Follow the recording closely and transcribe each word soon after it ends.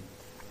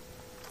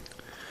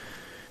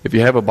If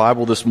you have a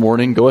Bible this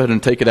morning, go ahead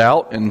and take it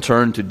out and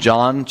turn to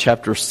John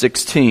chapter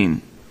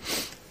 16.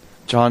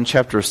 John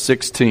chapter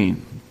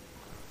 16.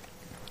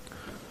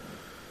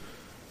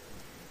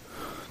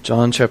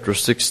 John chapter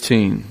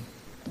 16.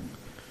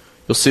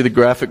 You'll see the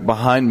graphic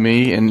behind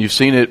me, and you've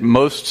seen it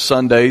most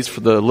Sundays for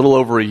the little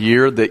over a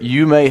year, that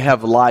you may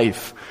have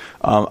life.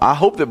 I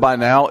hope that by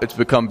now it's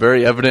become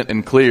very evident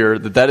and clear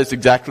that that is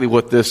exactly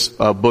what this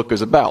book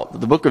is about.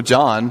 The book of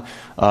John,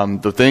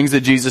 the things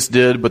that Jesus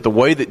did, but the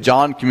way that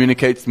John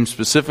communicates them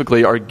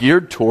specifically are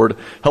geared toward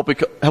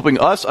helping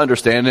us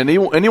understand, and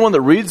anyone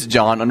that reads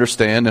John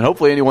understand, and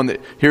hopefully anyone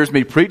that hears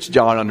me preach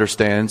John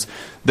understands,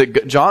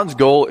 that John's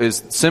goal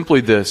is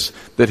simply this,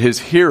 that his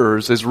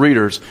hearers, his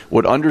readers,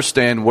 would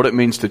understand what it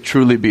means to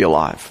truly be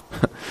alive.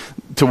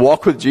 To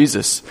walk with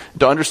Jesus,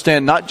 to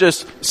understand not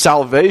just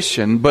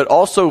salvation, but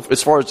also,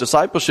 as far as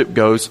discipleship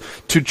goes,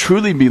 to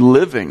truly be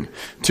living,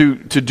 to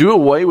do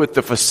away with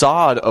the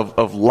facade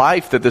of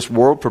life that this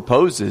world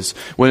proposes,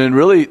 when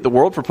really the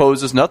world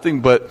proposes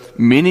nothing but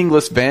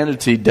meaningless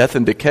vanity, death,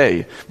 and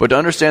decay. But to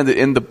understand that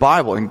in the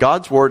Bible, in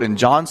God's Word, and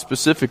John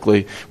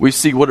specifically, we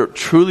see what it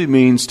truly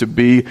means to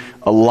be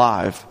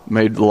alive,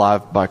 made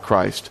alive by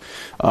Christ.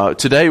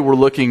 Today we're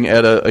looking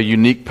at a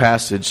unique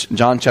passage,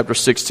 John chapter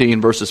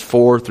 16, verses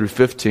 4 through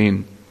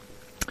 15.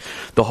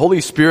 The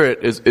Holy Spirit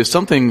is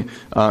something,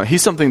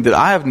 He's something that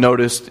I have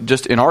noticed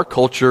just in our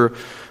culture.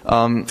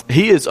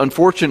 He is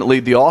unfortunately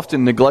the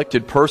often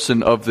neglected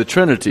person of the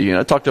Trinity. And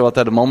I talked about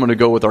that a moment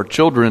ago with our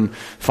children,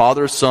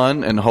 Father,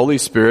 Son, and Holy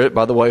Spirit.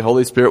 By the way,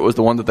 Holy Spirit was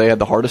the one that they had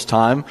the hardest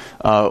time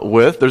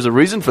with. There's a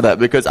reason for that,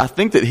 because I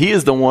think that He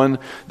is the one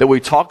that we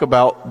talk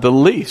about the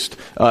least.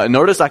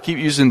 Notice I keep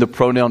using the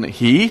pronoun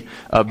He,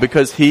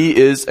 because He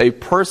is a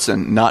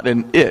person, not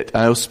an it.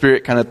 I know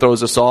Spirit kind of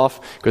throws us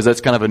off because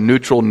that's kind of a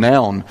neutral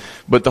noun.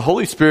 But the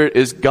Holy Spirit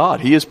is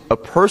God. He is a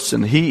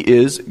person. He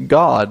is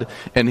God.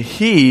 And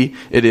He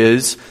it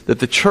is that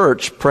the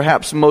church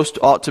perhaps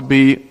ought to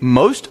be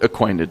most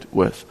acquainted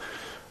with.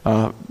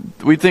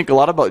 We think a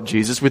lot about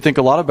Jesus. We think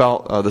a lot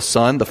about the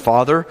Son, the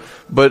Father.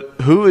 But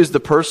who is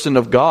the person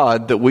of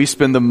God that we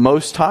spend the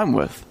most time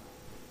with?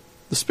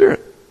 The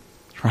Spirit,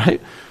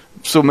 right?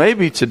 So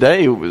maybe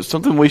today,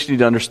 something we need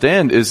to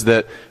understand is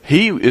that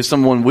He is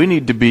someone we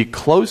need to be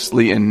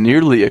closely and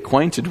nearly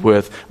acquainted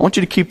with. I want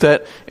you to keep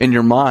that in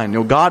your mind.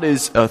 You know, God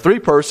is three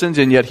persons,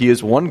 and yet He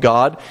is one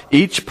God.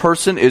 Each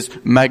person is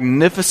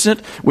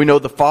magnificent. We know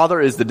the Father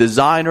is the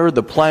designer,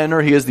 the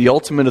planner. He is the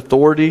ultimate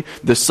authority.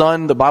 The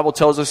Son, the Bible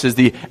tells us, is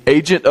the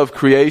agent of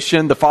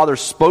creation. The Father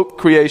spoke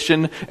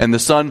creation, and the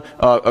Son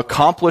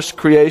accomplished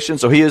creation.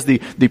 So He is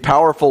the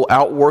powerful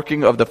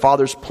outworking of the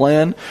Father's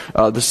plan.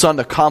 The Son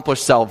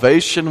accomplished salvation.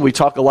 We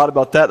talk a lot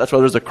about that. That's why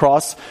there's a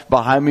cross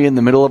behind me in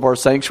the middle of our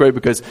sanctuary,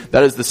 because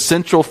that is the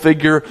central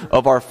figure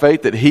of our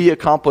faith, that He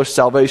accomplished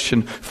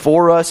salvation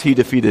for us. He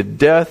defeated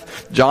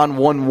death. John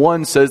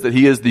 1:1 says that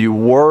He is the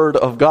Word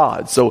of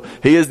God. So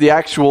He is the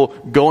actual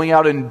going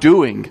out and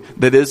doing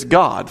that is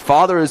God.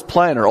 Father is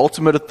planner,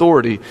 ultimate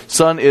authority.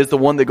 Son is the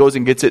one that goes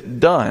and gets it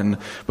done.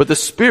 But the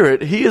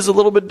Spirit, He is a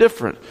little bit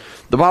different.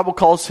 The Bible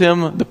calls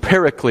Him the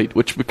Paraclete,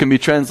 which can be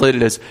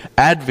translated as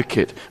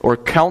advocate or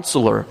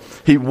counselor.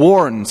 He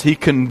warns, He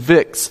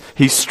convicts,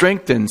 He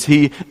strengthens,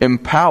 He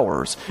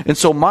empowers. And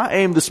so my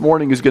aim this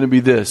morning is going to be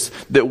this,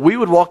 that we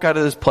would walk out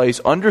of this place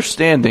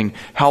understanding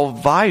how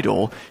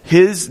vital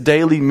His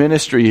daily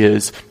ministry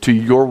is to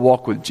your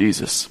walk with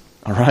Jesus.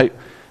 All right?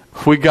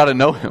 We got to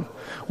know Him.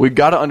 We've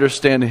got to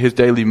understand His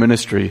daily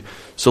ministry.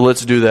 So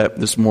let's do that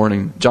this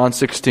morning. John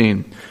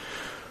 16.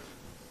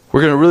 We're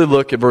going to really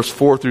look at verse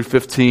 4 through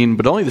 15,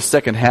 but only the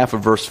second half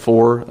of verse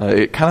 4.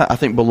 It kind of, I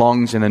think,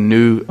 belongs in a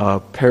new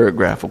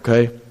paragraph,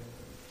 okay?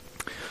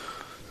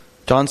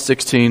 John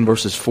 16,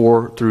 verses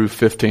 4 through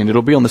 15.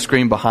 It'll be on the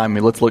screen behind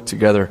me. Let's look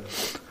together.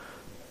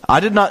 I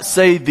did not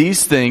say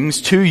these things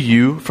to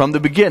you from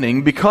the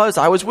beginning because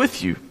I was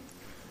with you.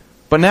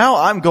 But now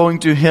I'm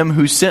going to Him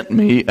who sent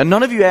me, and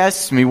none of you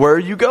asks me, where are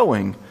you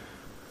going?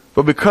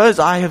 But because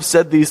I have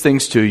said these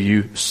things to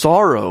you,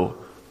 sorrow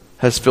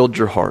has filled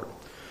your heart.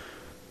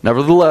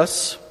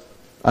 Nevertheless,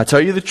 I tell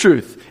you the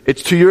truth.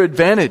 It's to your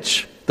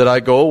advantage that I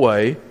go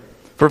away.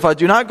 For if I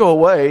do not go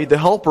away, the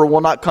Helper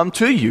will not come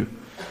to you.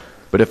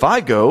 But if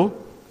I go,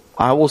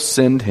 I will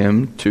send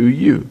Him to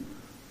you.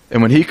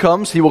 And when He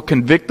comes, He will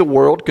convict the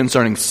world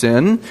concerning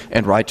sin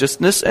and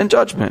righteousness and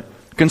judgment.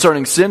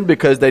 Concerning sin,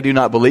 because they do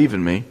not believe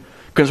in me.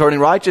 Concerning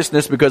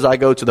righteousness, because I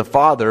go to the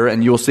Father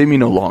and you will see me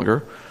no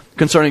longer.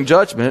 Concerning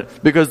judgment,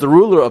 because the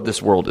ruler of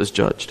this world is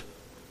judged.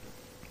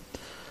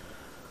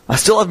 I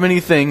still have many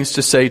things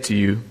to say to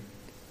you,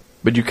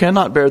 but you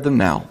cannot bear them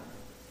now.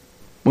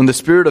 When the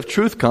Spirit of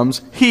truth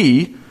comes,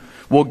 He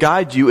will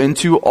guide you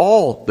into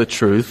all the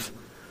truth.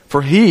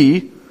 For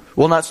He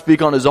will not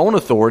speak on His own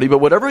authority, but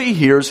whatever He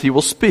hears, He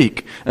will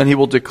speak, and He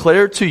will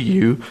declare to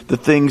you the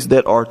things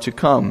that are to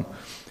come.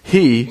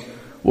 He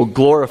will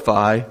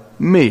glorify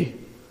me.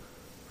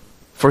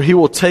 For He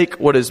will take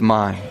what is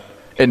mine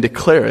and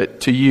declare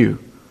it to you.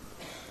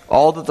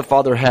 All that the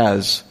Father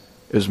has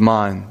is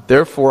mine.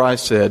 Therefore I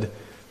said,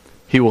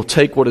 He will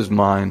take what is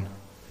mine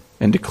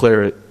and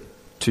declare it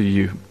to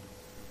you.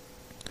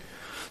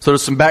 So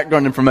there's some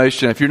background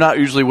information. If you're not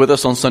usually with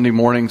us on Sunday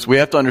mornings, we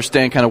have to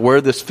understand kind of where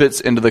this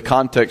fits into the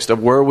context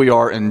of where we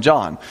are in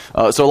John.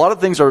 So a lot of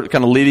things are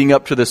kind of leading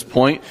up to this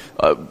point.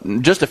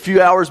 Just a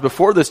few hours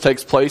before this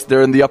takes place,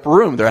 they're in the upper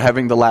room. They're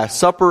having the Last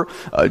Supper.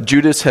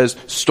 Judas has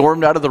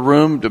stormed out of the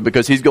room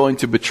because he's going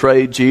to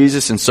betray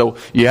Jesus. And so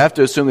you have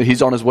to assume that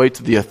he's on his way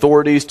to the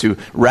authorities to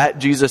rat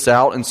Jesus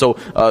out. And so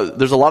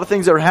there's a lot of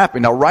things that are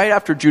happening. Now, right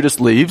after Judas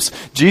leaves,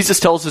 Jesus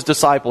tells his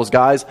disciples,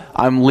 guys,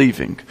 I'm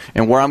leaving.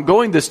 And where I'm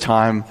going this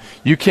time,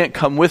 you can't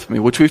come with me,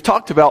 which we've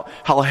talked about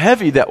how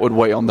heavy that would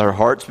weigh on their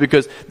hearts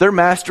because they're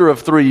master of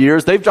 3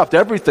 years. They've dropped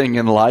everything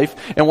in life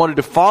and wanted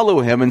to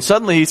follow him. And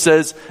suddenly he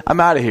says, I'm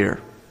out of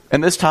here.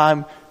 And this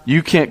time,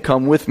 you can't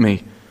come with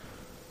me.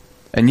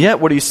 And yet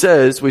what he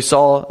says, we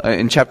saw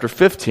in chapter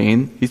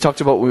 15, he talks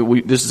about,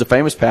 this is a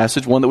famous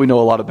passage, one that we know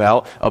a lot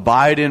about.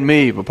 Abide in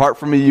me. Apart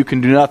from me, you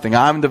can do nothing.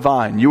 I'm the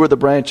vine. You are the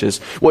branches.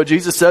 What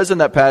Jesus says in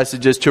that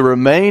passage is to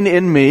remain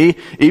in me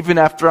even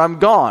after I'm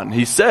gone.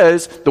 He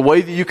says the way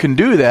that you can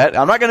do that,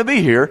 I'm not going to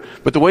be here,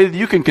 but the way that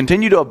you can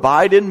continue to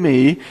abide in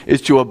me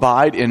is to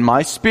abide in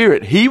my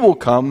Spirit. He will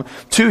come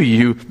to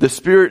you. The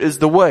Spirit is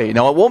the way.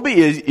 Now, it won't be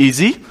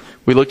easy.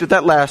 We looked at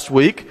that last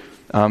week.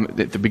 At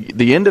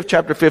the end of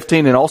chapter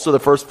 15 and also the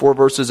first 4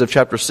 verses of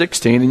chapter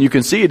 16, and you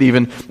can see it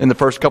even in the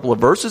first couple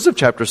of verses of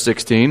chapter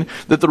 16,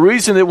 that the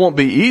reason it won't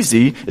be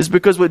easy is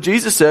because what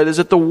Jesus said is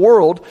that the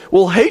world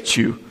will hate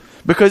you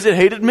because it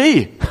hated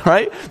me,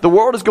 right? The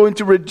world is going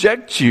to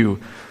reject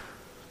you.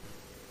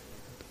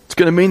 It's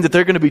going to mean that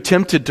they're going to be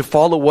tempted to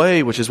fall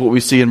away, which is what we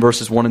see in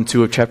verses 1 and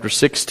 2 of chapter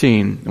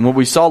 16. And what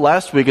we saw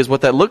last week is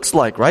what that looks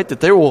like, right? That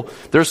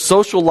their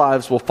social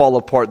lives will fall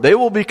apart. They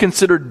will be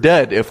considered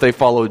dead if they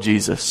follow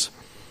Jesus.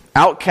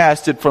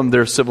 Outcasted from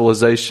their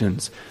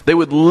civilizations. They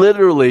would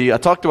literally, I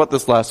talked about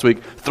this last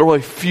week, throw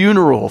a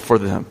funeral for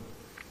them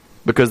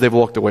because they've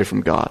walked away from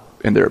God,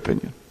 in their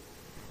opinion.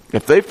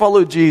 If they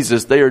follow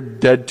Jesus, they are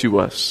dead to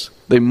us.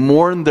 They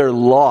mourn their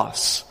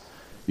loss.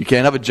 You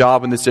can't have a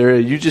job in this area.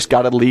 You just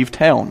got to leave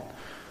town.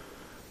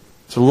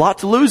 There's a lot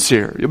to lose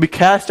here. You'll be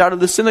cast out of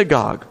the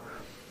synagogue.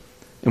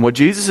 And what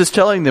Jesus is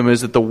telling them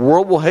is that the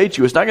world will hate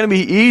you. It's not going to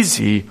be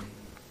easy.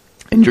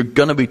 And you're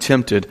going to be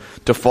tempted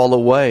to fall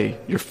away.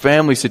 Your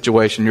family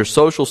situation, your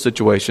social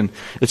situation,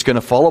 it's going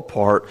to fall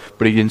apart.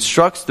 But he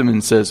instructs them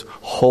and says,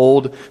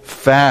 hold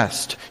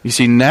fast. You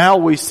see, now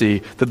we see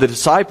that the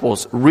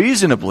disciples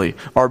reasonably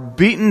are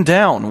beaten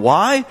down.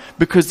 Why?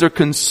 Because they're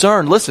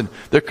concerned. Listen,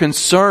 they're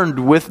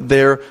concerned with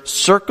their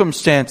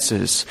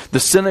circumstances,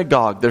 the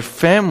synagogue, their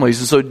families.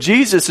 And so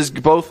Jesus is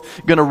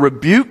both going to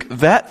rebuke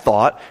that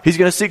thought. He's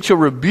going to seek to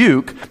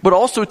rebuke, but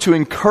also to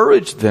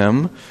encourage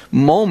them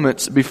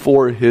moments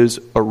before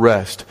his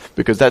arrest,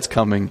 because that's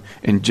coming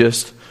in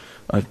just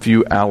a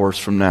few hours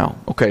from now.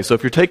 Okay, so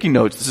if you're taking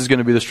notes, this is going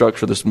to be the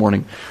structure this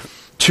morning.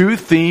 2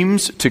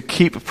 themes to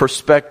keep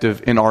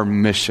perspective in our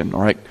mission,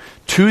 all right?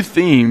 2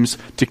 themes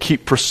to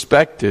keep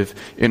perspective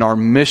in our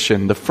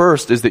mission. The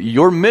first is that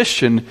your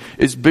mission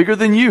is bigger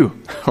than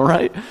you, all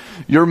right?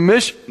 Your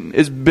mission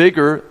is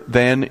bigger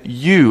than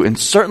you. And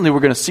certainly we're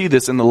going to see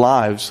this in the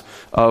lives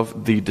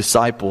of the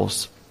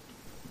disciples.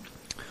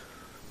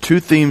 2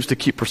 themes to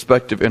keep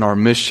perspective in our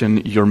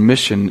mission. Your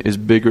mission is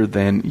bigger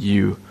than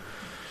you.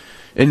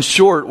 In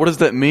short, what does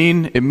that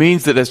mean? It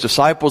means that as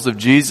disciples of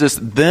Jesus,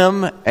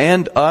 them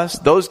and us,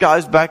 those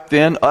guys back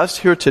then, us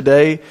here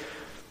today,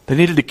 they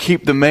needed to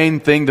keep the main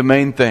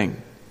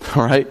thing.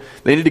 All right?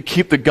 They need to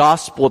keep the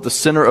gospel at the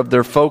center of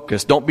their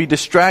focus. Don't be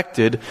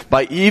distracted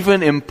by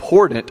even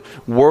important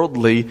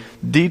worldly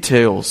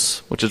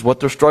details, which is what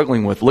they're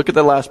struggling with. Look at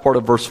the last part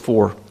of verse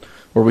 4,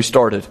 where we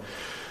started.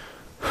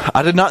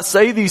 I did not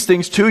say these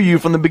things to you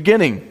from the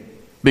beginning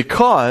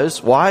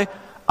because, why?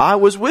 I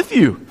was with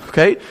you.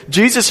 Okay?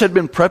 Jesus had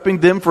been prepping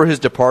them for his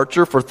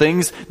departure, for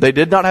things they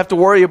did not have to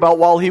worry about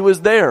while he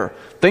was there.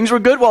 Things were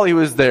good while he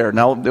was there.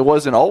 Now, it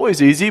wasn't always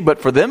easy, but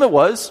for them it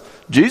was.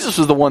 Jesus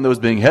was the one that was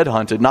being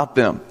headhunted, not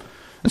them.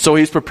 And so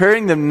he's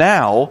preparing them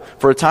now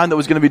for a time that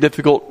was going to be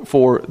difficult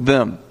for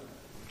them.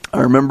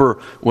 I remember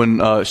when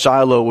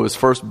Shiloh was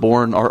first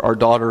born, our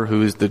daughter,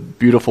 who is the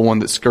beautiful one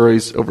that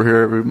scurries over here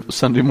every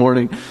Sunday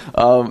morning,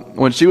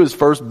 when she was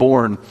first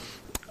born,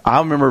 I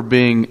remember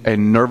being a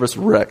nervous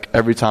wreck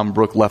every time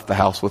Brooke left the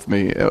house with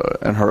me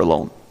and her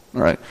alone.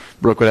 All right,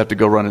 Brooke would have to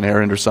go run an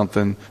errand or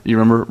something. You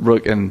remember,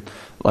 Brooke? And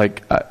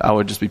like I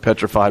would just be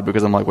petrified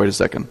because I'm like, wait a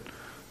second,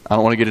 I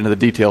don't want to get into the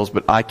details,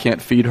 but I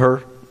can't feed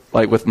her.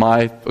 Like with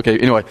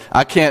anyway,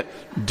 I can't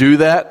do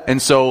that.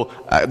 And so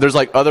there's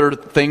like other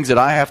things that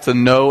I have to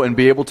know and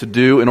be able to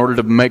do in order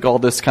to make all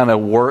this kind of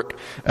work.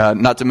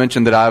 Not to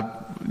mention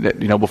that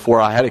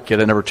before I had a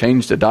kid, I never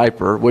changed a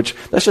diaper, which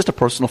that's just a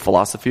personal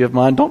philosophy of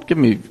mine. Don't give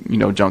me,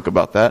 junk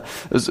about that.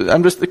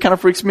 It kind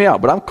of freaks me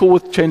out, but I'm cool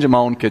with changing my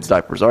own kids'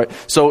 diapers, all right?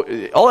 So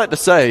all that to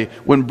say,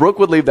 when Brooke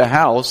would leave the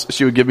house,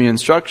 she would give me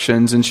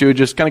instructions, and she would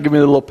just kind of give me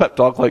a little pep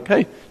talk like,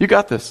 hey, you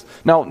got this.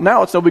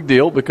 Now it's no big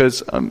deal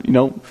because, I'm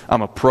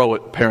a pro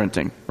at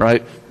parenting,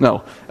 right?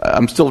 No,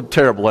 I'm still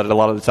terrible at it a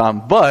lot of the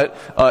time. But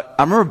I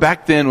remember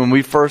back then when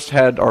we first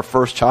had our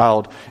first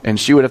child and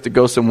she would have to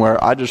go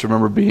somewhere, I just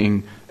remember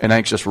being an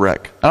anxious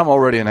wreck. I'm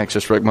already an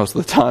anxious wreck most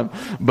of the time.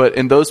 But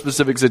in those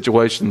specific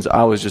situations,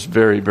 I was just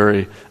very,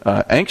 very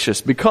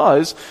anxious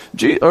because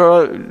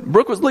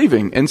Brooke was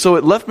leaving. And so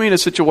it left me in a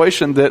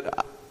situation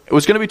that it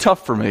was going to be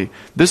tough for me.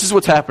 This is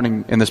what's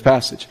happening in this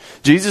passage.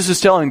 Jesus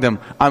is telling them,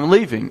 I'm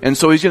leaving. And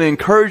so he's going to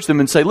encourage them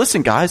and say,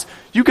 listen, guys,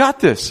 you got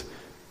this.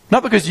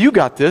 Not because you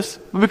got this,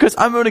 but because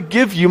I'm going to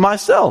give you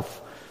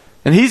myself.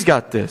 And he's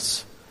got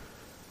this.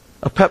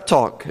 A pep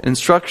talk,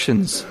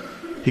 instructions.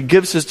 He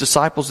gives his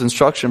disciples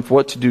instruction for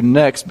what to do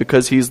next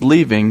because he's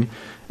leaving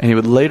and he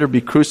would later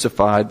be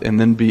crucified and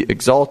then be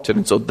exalted.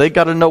 And so they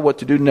got to know what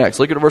to do next.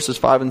 Look at verses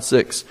 5 and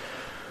 6.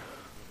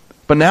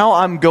 But now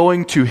I'm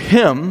going to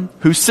him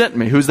who sent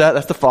me. Who's that?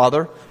 That's the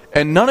Father.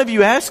 And none of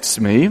you asks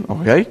me,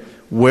 okay,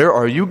 where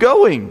are you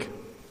going?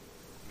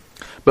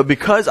 But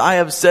because I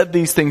have said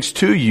these things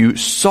to you,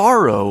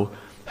 sorrow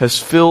has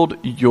filled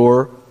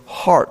your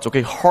hearts.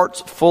 Okay,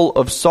 hearts full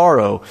of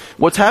sorrow.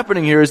 What's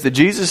happening here is that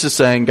Jesus is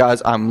saying,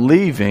 guys, I'm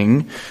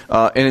leaving.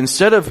 And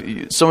instead of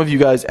some of you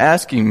guys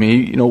asking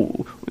me,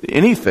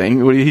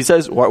 anything, he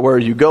says, where are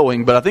you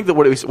going? But I think that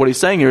what he's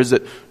saying here is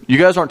that you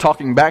guys aren't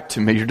talking back to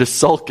me. You're just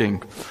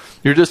sulking.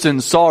 You're just in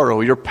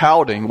sorrow. You're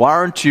pouting. Why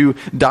aren't you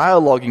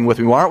dialoguing with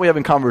me? Why aren't we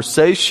having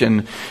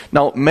conversation?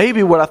 Now,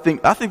 maybe I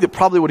think that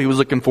probably what he was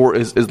looking for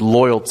is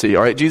loyalty.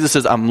 All right. Jesus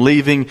says, I'm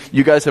leaving.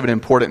 You guys have an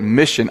important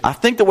mission. I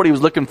think that what he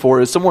was looking for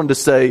is someone to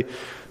say,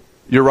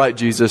 you're right,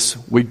 Jesus.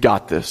 We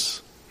got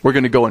this. We're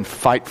going to go and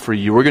fight for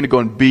you. We're going to go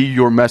and be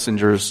your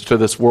messengers to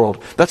this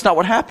world. That's not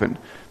what happened.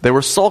 They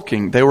were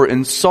sulking. They were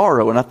in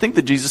sorrow. And I think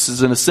that Jesus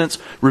is, in a sense,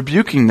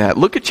 rebuking that.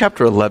 Look at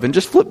chapter 11.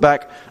 Just flip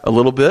back a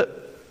little bit.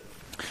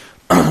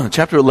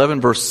 Chapter 11,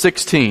 verse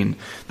 16.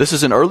 This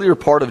is an earlier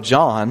part of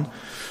John,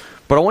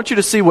 but I want you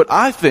to see what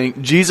I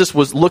think Jesus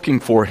was looking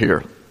for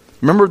here.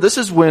 Remember, this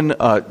is when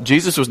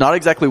Jesus was not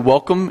exactly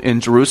welcome in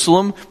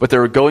Jerusalem, but they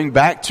were going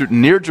back to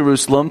near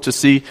Jerusalem to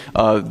see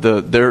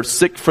their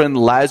sick friend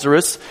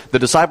Lazarus. The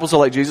disciples are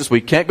like, Jesus,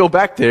 we can't go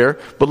back there.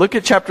 But look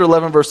at chapter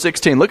 11, verse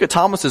 16. Look at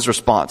Thomas's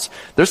response.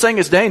 They're saying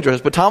it's dangerous,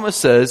 but Thomas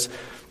says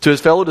to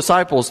his fellow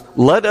disciples,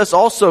 let us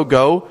also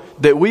go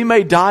that we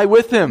may die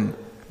with him.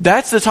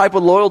 That's the type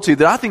of loyalty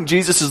that I think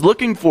Jesus is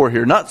looking for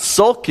here. Not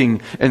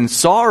sulking and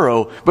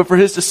sorrow, but for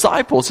his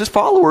disciples, his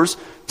followers,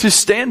 to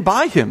stand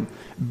by him.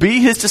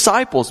 Be his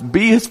disciples,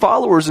 be his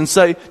followers, and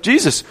say,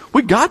 Jesus,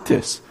 we got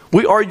this.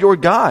 We are your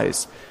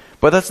guys.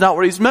 But that's not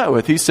what he's met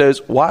with. He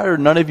says, why are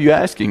none of you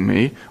asking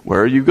me, where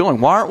are you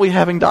going? Why aren't we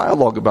having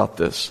dialogue about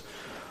this?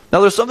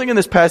 Now, there's something in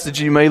this passage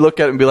you may look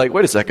at and be like,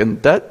 wait a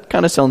second, that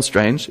kind of sounds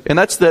strange. And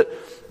that's that,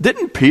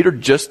 didn't Peter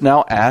just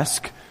now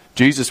ask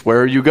Jesus,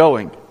 where are you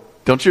going?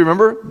 Don't you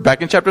remember?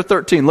 Back in chapter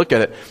 13, look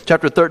at it.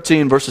 Chapter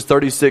 13, verses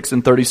 36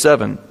 and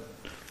 37.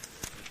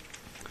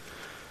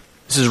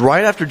 This is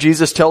right after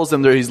Jesus tells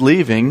them that he's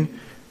leaving.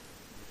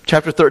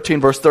 Chapter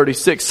 13, verse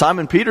 36.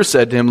 Simon Peter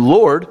said to him,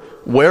 Lord,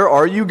 where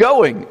are you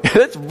going?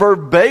 That's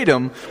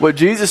verbatim what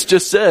Jesus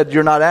just said,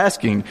 you're not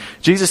asking.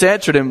 Jesus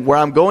answered him, where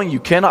I'm going, you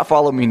cannot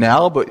follow me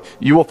now, but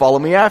you will follow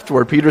me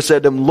afterward. Peter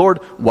said to him, Lord,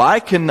 why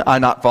can I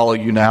not follow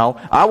you now?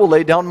 I will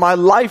lay down my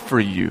life for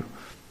you.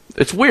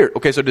 It's weird.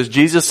 Okay, so does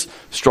Jesus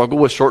struggle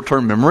with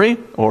short-term memory?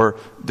 Or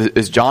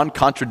is John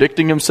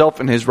contradicting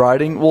himself in his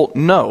writing? Well,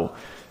 no.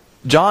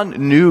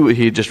 John knew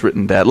he had just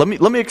written that. Let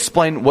me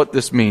explain what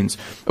this means.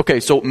 Okay,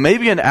 so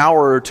maybe an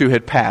hour or two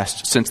had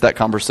passed since that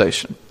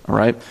conversation. All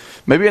right?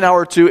 Maybe an hour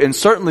or two, and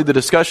certainly the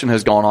discussion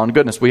has gone on.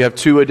 Goodness, we have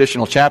 2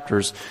 additional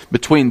chapters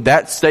between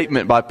that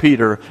statement by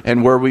Peter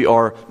and where we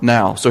are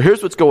now. So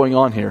here's what's going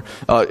on here.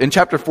 In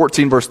chapter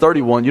 14, verse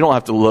 31, you don't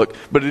have to look,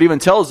 but it even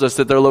tells us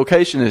that their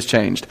location has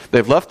changed.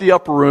 They've left the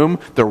upper room.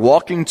 They're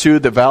walking to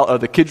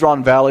the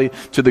Kidron Valley,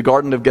 to the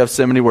Garden of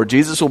Gethsemane, where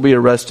Jesus will be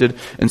arrested.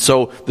 And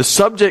so the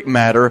subject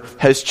matter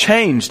has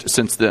changed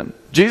since then.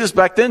 Jesus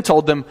back then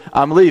told them,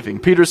 I'm leaving.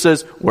 Peter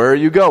says, where are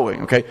you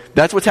going? Okay,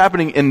 that's what's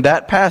happening in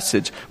that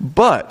passage.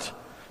 But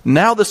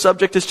now the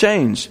subject has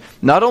changed.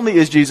 Not only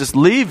is Jesus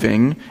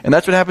leaving, and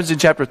that's what happens in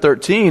chapter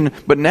 13,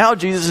 but now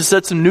Jesus has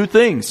said some new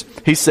things.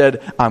 He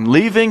said, I'm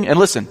leaving, and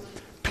listen,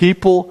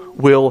 people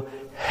will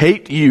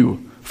hate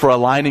you for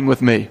aligning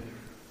with me.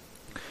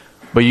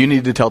 But you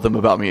need to tell them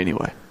about me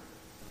anyway.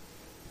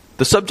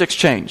 The subject's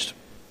changed.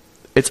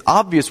 It's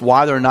obvious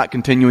why they're not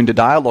continuing to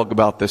dialogue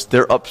about this.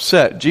 They're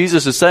upset.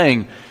 Jesus is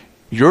saying,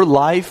 your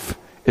life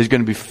is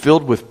going to be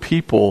filled with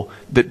people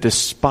that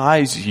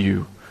despise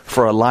you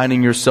for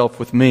aligning yourself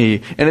with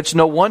me. And it's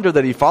no wonder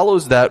that he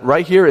follows that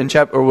right here in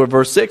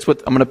verse 6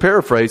 with, I'm going to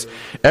paraphrase,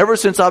 ever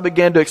since I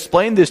began to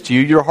explain this to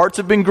you, your hearts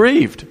have been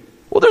grieved.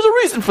 Well, there's a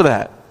reason for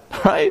that,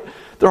 right?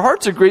 Their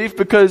hearts are grieved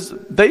because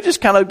they just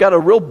kind of got a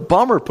real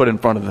bummer put in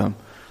front of them.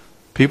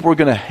 People are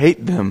going to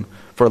hate them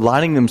for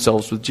aligning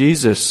themselves with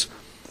Jesus.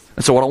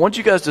 And so what I want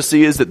you guys to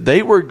see is that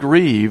they were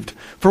grieved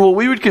for what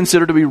we would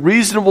consider to be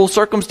reasonable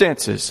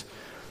circumstances.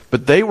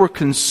 But they were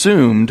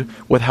consumed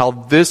with how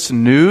this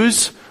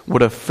news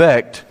would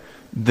affect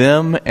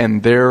them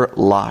and their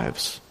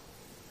lives.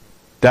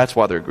 That's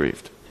why they're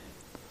grieved.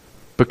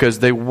 Because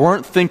they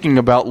weren't thinking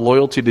about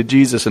loyalty to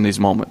Jesus in these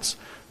moments.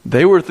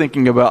 They were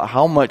thinking about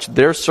how much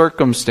their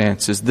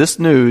circumstances, this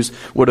news,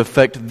 would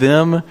affect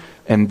them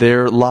and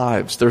their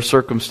lives, their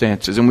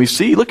circumstances. And we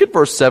see, look at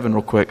verse 7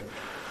 real quick.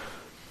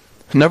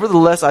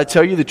 Nevertheless, I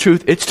tell you the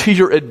truth, it's to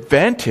your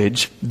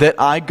advantage that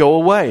I go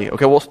away.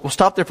 Okay, we'll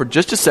stop there for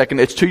just a second.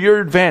 It's to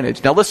your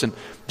advantage. Now listen,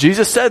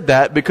 Jesus said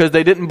that because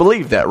they didn't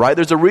believe that, right?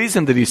 There's a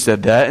reason that he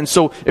said that. And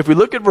so if we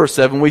look at verse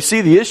 7, we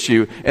see the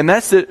issue, and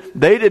that's that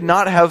they did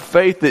not have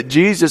faith that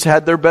Jesus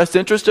had their best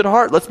interest at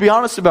heart. Let's be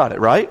honest about it,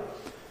 right?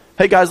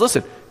 Hey guys,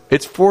 listen,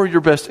 it's for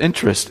your best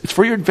interest. It's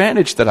for your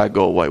advantage that I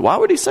go away. Why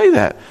would he say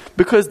that?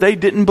 Because they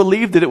didn't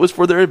believe that it was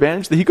for their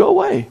advantage that he go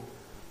away.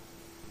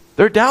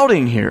 They're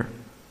doubting here.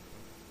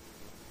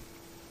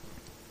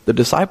 The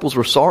disciples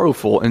were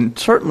sorrowful, and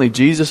certainly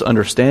Jesus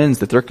understands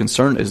that their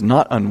concern is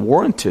not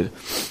unwarranted.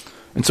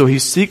 And so he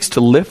seeks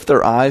to lift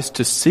their eyes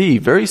to see,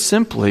 very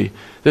simply,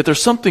 that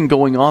there's something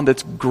going on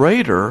that's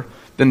greater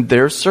than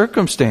their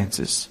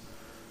circumstances.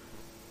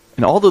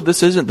 And although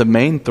this isn't the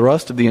main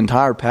thrust of the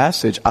entire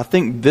passage, I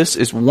think this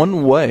is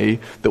one way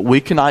that we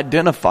can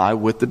identify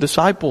with the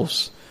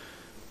disciples.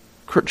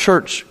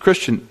 Church,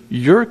 Christian,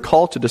 your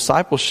call to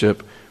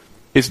discipleship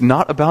is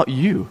not about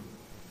you.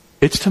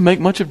 It's to make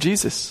much of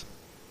Jesus.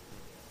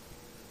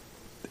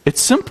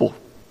 It's simple.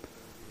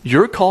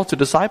 Your call to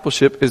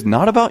discipleship is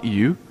not about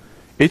you.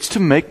 It's to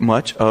make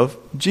much of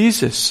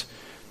Jesus.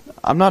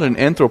 I'm not an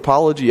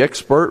anthropology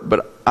expert,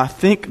 but I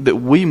think that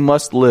we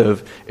must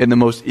live in the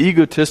most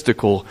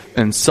egotistical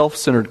and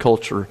self-centered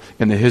culture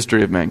in the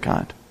history of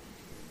mankind.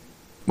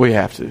 We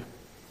have to.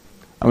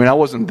 I mean, I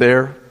wasn't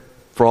there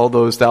for all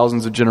those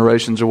thousands of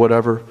generations or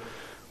whatever.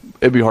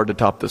 It'd be hard to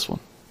top this one.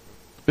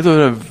 We live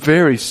in a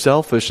very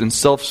selfish and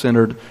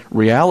self-centered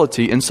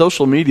reality, and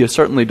social media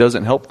certainly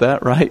doesn't help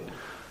that, right?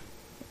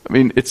 I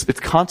mean, it's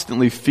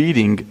constantly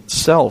feeding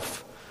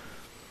self.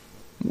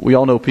 We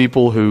all know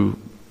people who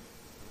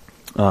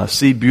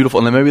see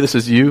beautiful, and maybe this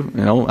is you,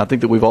 I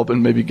think that we've all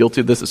been maybe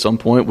guilty of this at some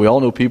point. We all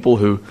know people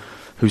who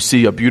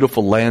see a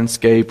beautiful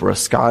landscape or a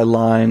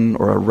skyline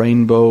or a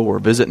rainbow or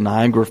visit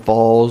Niagara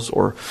Falls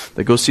or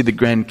they go see the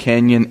Grand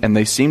Canyon, and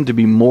they seem to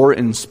be more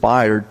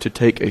inspired to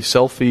take a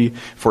selfie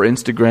for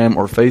Instagram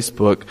or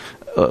Facebook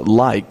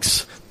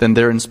likes than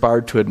they're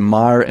inspired to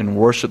admire and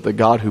worship the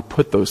God who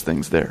put those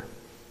things there.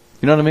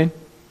 You know what I mean?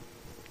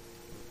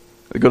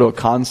 They go to a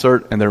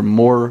concert and they're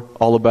more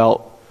all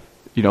about,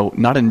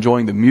 not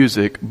enjoying the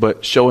music,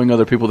 but showing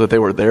other people that they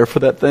were there for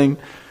that thing.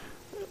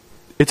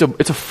 It's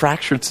a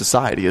fractured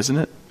society, isn't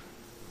it?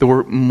 That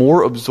we're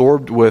more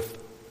absorbed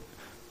with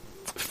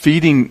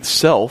feeding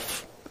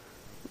self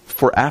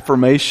for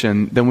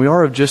affirmation than we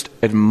are of just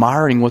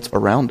admiring what's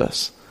around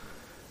us.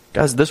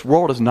 Guys, this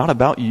world is not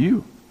about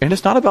you, and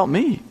it's not about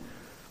me.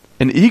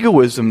 And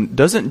egoism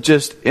doesn't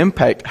just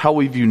impact how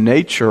we view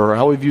nature or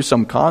how we view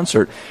some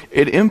concert.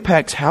 It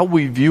impacts how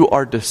we view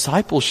our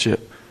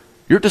discipleship.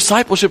 Your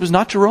discipleship is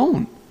not your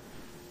own.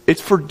 It's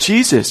for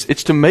Jesus.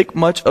 It's to make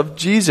much of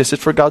Jesus.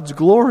 It's for God's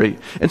glory.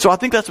 And so I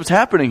think that's what's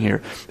happening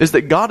here, is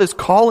that God is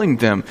calling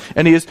them,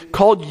 and he has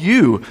called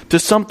you to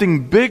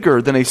something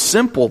bigger than a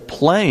simple,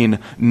 plain,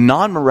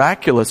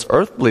 non-miraculous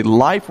earthly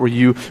life where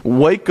you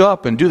wake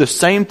up and do the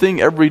same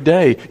thing every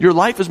day. Your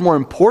life is more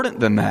important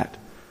than that.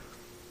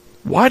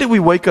 Why do we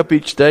wake up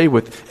each day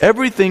with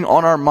everything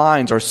on our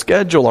minds, our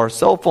schedule, our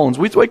cell phones?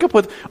 We wake up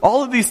with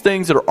all of these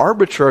things that are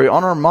arbitrary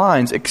on our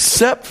minds,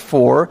 except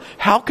for,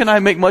 how can I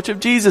make much of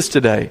Jesus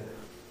today?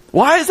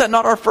 Why is that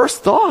not our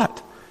first thought?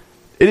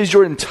 It is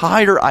your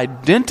entire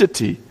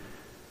identity.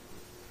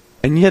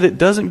 And yet it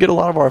doesn't get a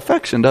lot of our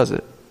affection, does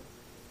it?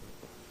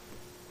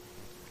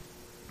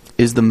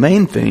 Is the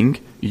main thing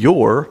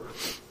your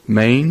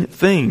main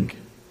thing?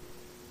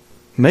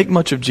 Make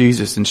much of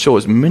Jesus and show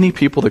as many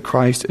people to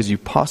Christ as you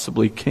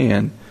possibly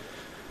can.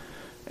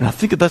 And I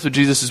think that's what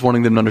Jesus is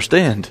wanting them to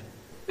understand.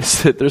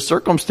 Is that their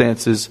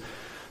circumstances,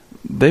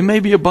 they may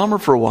be a bummer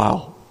for a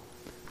while,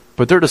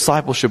 but their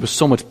discipleship is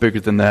so much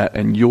bigger than that,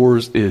 and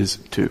yours is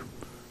too.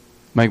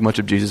 Make much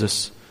of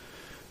Jesus.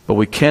 But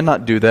we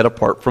cannot do that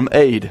apart from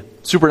aid.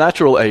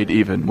 Supernatural aid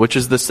even, which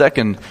is the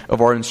second of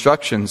our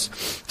instructions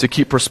to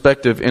keep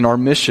perspective in our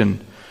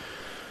mission.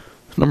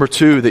 Number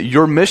 2, that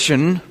your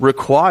mission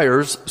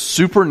requires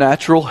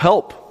supernatural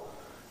help.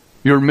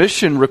 Your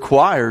mission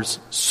requires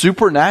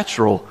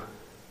supernatural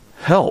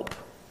help.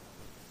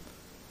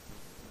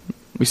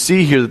 We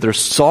see here that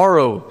there's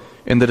sorrow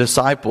in the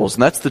disciples.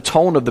 And that's the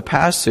tone of the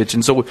passage.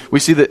 And so we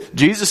see that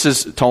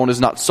Jesus' tone is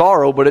not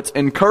sorrow, but it's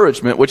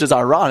encouragement, which is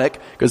ironic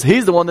because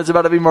he's the one that's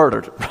about to be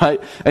murdered,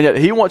 right? And yet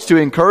he wants to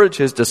encourage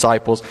his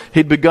disciples.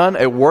 He'd begun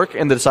a work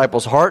in the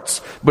disciples'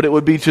 hearts, but it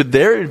would be to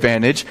their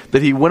advantage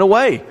that he went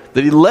away,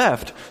 that he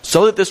left,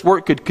 so that this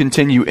work could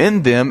continue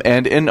in them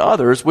and in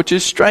others, which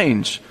is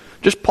strange.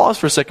 Just pause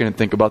for a second and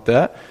think about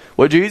that.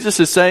 What Jesus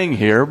is saying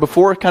here,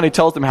 before he kind of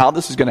tells them how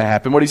this is going to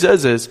happen, what he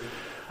says is,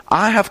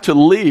 I have to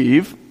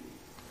leave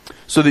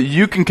so that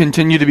you can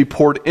continue to be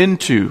poured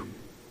into.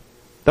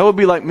 That would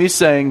be like me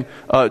saying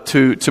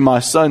to my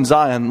son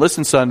Zion,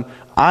 listen son,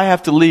 I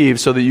have to leave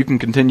so that you can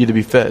continue to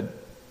be fed.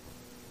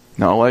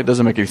 No, it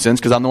doesn't make any sense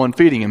because I'm the one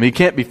feeding him. He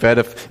can't be fed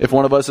if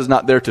one of us is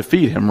not there to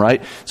feed him,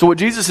 right? So what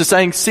Jesus is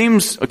saying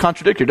seems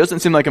contradictory. It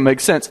doesn't seem like it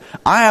makes sense.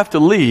 I have to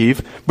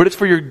leave, but it's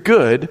for your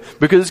good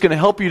because it's going to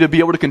help you to be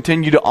able to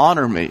continue to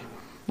honor me.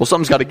 Well,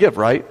 something's got to give,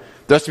 right?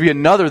 There has to be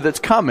another that's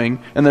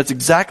coming, and that's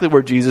exactly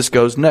where Jesus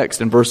goes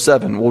next. In verse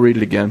 7, we'll read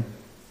it again.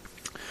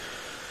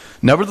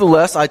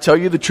 Nevertheless, I tell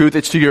you the truth,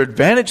 it's to your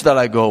advantage that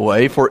I go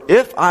away, for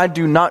if I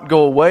do not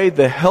go away,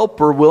 the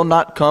Helper will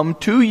not come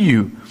to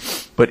you.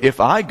 But if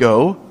I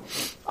go,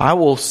 I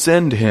will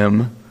send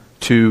him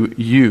to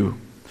you.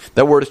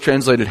 That word is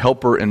translated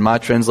helper in my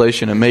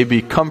translation. It may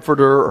be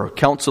comforter or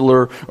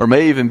counselor or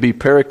may even be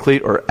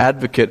paraclete or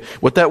advocate.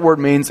 What that word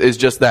means is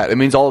just that. It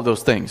means all of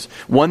those things.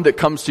 One that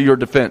comes to your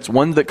defense.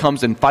 One that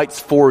comes and fights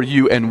for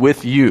you and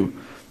with you.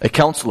 A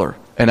counselor,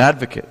 an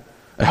advocate,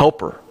 a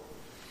helper.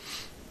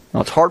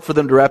 Now, it's hard for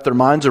them to wrap their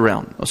minds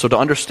around. So to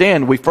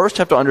understand, we first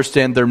have to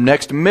understand their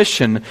next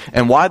mission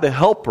and why the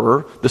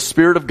helper, the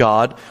Spirit of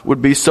God,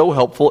 would be so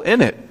helpful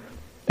in it.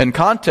 In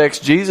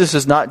context, Jesus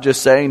is not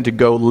just saying to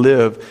go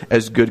live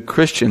as good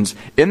Christians.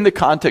 In the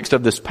context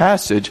of this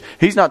passage,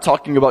 he's not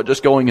talking about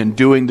just going and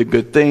doing the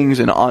good things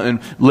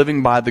and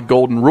living by the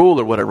golden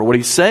rule or whatever. What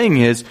he's saying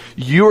is,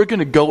 you are going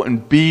to go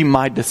and be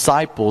my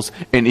disciples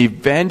and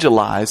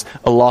evangelize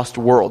a lost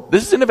world.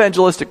 This is an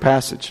evangelistic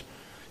passage.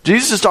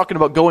 Jesus is talking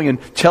about going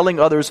and telling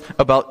others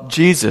about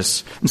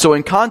Jesus. And so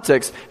in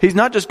context, he's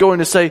not just going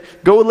to say,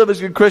 go and live as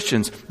good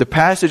Christians. The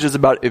passage is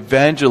about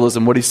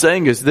evangelism. What he's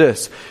saying is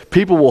this: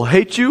 people will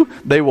hate you,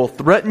 they will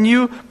threaten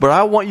you, but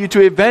I want you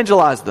to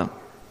evangelize them.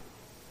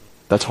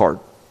 That's hard.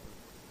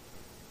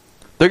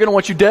 They're going to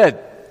want you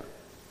dead.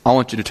 I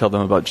want you to tell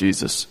them about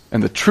Jesus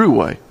and the true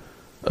way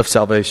of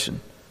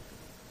salvation.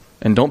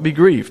 And don't be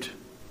grieved.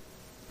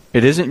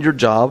 It isn't your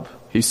job,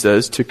 he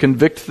says, to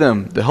convict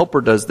them. The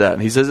helper does that.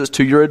 And he says it's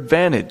to your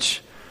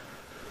advantage.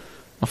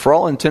 Now, for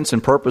all intents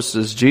and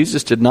purposes,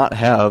 Jesus did not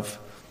have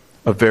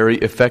a very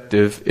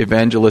effective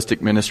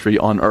evangelistic ministry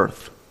on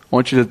earth. I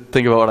want you to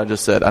think about what I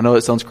just said. I know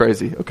it sounds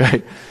crazy,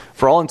 okay?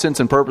 For all intents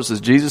and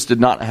purposes, Jesus did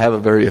not have a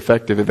very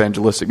effective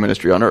evangelistic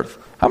ministry on earth.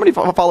 How many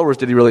followers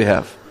did he really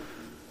have?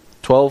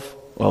 12?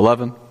 Well,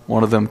 11.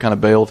 One of them kind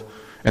of bailed.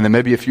 And then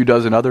maybe a few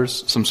dozen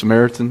others, some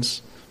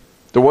Samaritans.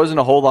 There wasn't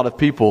a whole lot of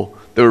people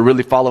that were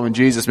really following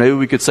Jesus. Maybe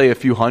we could say a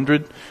few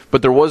hundred,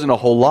 but there wasn't a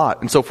whole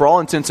lot. And so for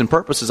all intents and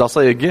purposes, I'll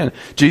say again,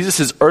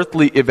 Jesus'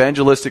 earthly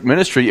evangelistic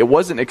ministry, it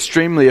wasn't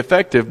extremely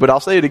effective, but I'll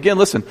say it again,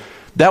 listen,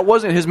 that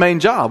wasn't his main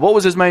job. What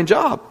was his main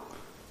job?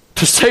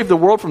 To save the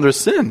world from their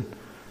sin.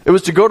 It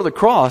was to go to the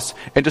cross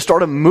and to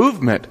start a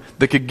movement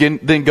that could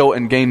then go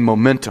and gain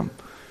momentum.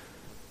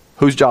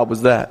 Whose job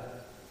was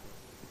that?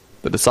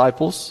 The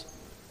disciples?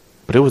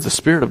 But it was the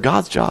Spirit of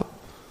God's job,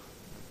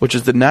 which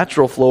is the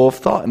natural flow of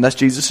thought. And that's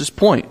Jesus'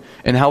 point,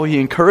 and how he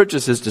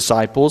encourages his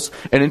disciples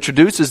and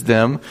introduces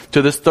them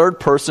to this third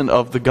person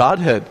of the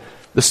Godhead,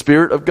 the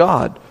Spirit of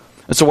God.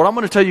 And so what I'm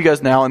going to tell you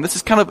guys now, and this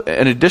is kind of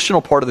an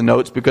additional part of the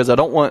notes because I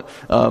don't want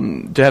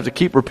to have to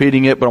keep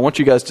repeating it, but I want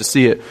you guys to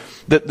see it,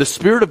 that the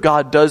Spirit of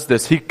God does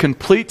this. He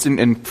completes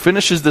and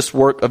finishes this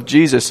work of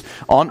Jesus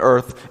on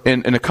earth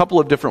in a couple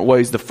of different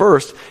ways. The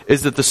first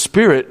is that the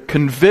Spirit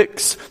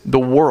convicts the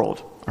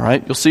world. All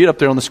right, you'll see it up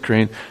there on the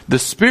screen. The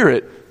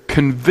Spirit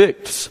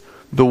convicts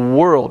the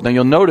world. Now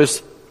you'll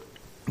notice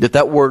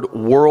that word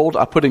world,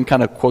 I put in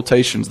kind of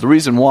quotations. The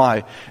reason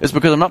why is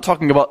because I'm not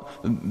talking about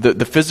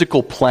the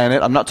physical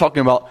planet. I'm not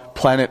talking about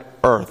planet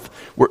Earth.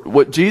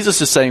 What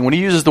Jesus is saying, when he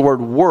uses the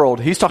word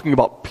world, he's talking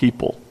about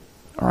people.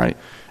 All right.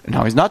 And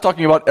now he's not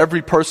talking about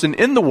every person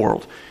in the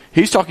world.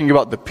 He's talking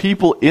about the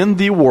people in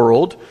the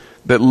world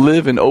that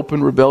live in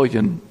open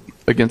rebellion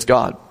against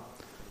God.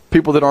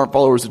 People that aren't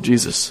followers of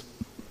Jesus.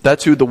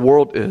 That's who the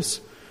world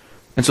is.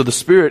 And so the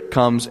Spirit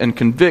comes and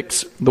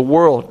convicts the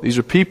world. These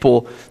are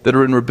people that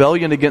are in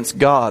rebellion against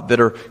God, that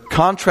are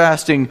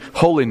contrasting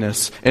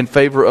holiness in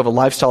favor of a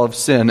lifestyle of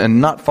sin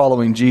and not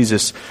following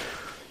Jesus.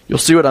 You'll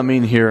see what I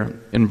mean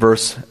here in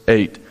verse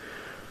 8.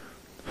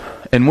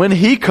 And when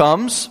he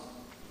comes,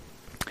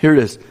 here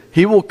it is,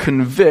 he will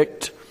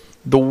convict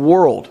the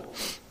world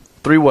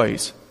 3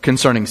 ways: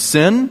 concerning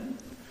sin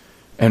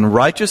and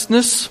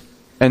righteousness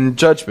and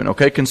judgment.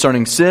 Okay,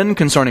 concerning sin,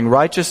 concerning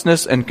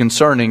righteousness, and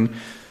concerning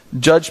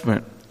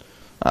judgment.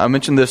 I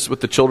mentioned this with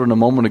the children a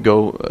moment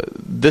ago.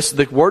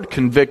 The word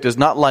convict is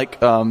not like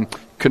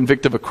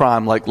convict of a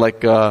crime, like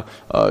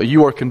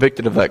you are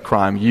convicted of that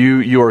crime.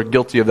 You are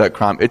guilty of that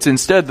crime. It's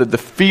instead the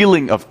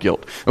feeling of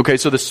guilt. Okay,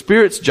 so the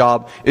Spirit's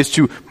job is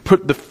to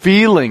put the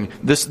feeling,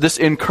 this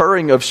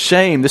incurring of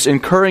shame, this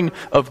incurring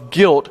of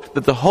guilt,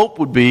 that the hope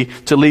would be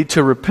to lead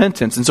to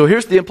repentance. And so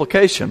here's the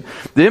implication.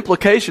 The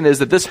implication is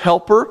that this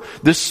helper,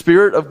 this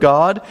Spirit of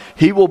God,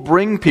 he will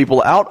bring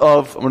people out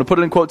of, I'm going to put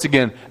it in quotes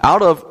again,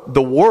 out of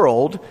the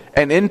world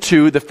and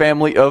into the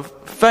family of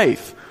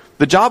faith.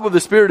 The job of the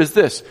Spirit is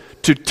this: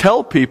 to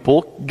tell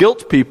people,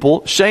 guilt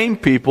people, shame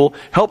people,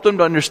 help them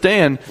to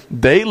understand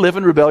they live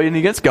in rebellion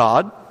against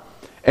God,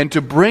 and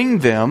to bring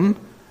them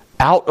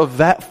out of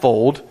that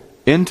fold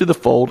into the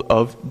fold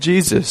of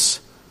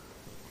Jesus.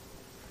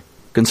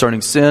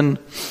 Concerning sin,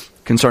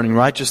 concerning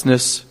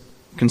righteousness,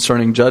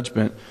 concerning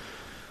judgment.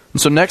 And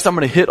so next I'm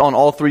going to hit on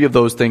all three of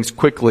those things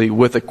quickly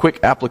with a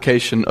quick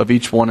application of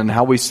each one and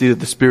how we see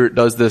that the Spirit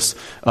does this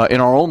in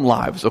our own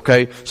lives,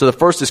 okay? So the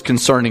first is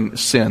concerning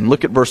sin.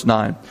 Look at verse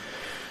 9.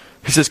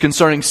 He says,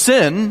 concerning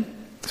sin,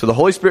 so the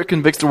Holy Spirit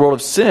convicts the world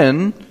of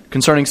sin,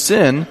 concerning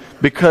sin,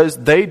 because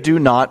they do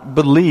not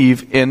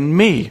believe in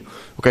me.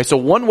 Okay, so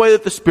one way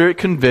that the Spirit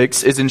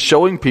convicts is in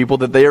showing people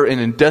that they are in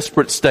a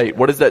desperate state.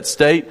 What is that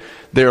state?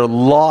 They are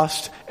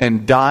lost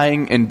and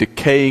dying and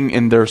decaying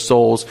in their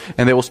souls,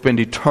 and they will spend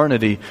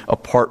eternity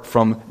apart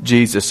from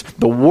Jesus.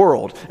 The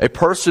world, a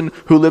person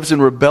who lives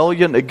in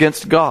rebellion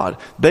against God,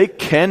 they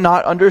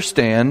cannot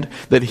understand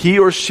that he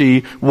or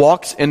she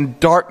walks in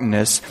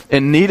darkness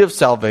in need of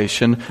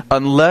salvation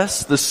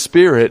unless the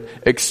Spirit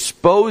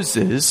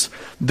exposes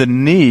the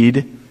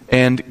need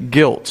and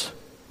guilt.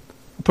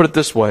 I'll put it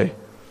this way.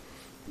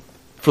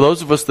 For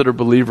those of us that are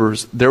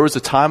believers, there was a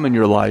time in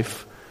your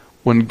life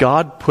when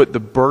God put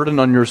the burden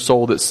on your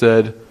soul that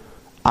said,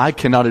 I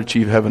cannot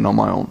achieve heaven on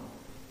my own.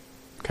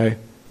 Okay?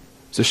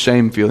 It's a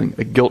shame feeling,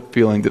 a guilt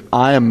feeling that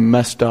I am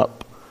messed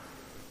up.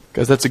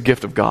 Because that's a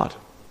gift of God.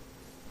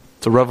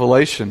 It's a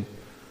revelation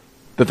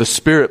that the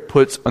Spirit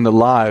puts on the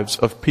lives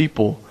of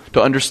people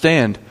to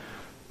understand,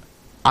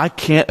 I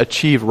can't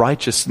achieve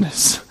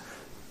righteousness.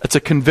 It's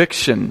a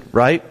conviction,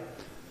 right?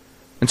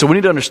 And so we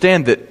need to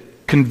understand that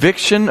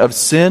conviction of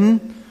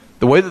sin,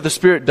 the way that the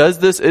Spirit does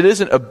this, it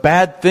isn't a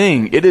bad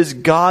thing. It is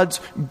God's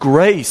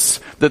grace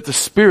that the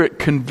Spirit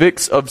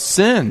convicts of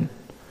sin.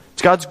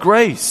 It's God's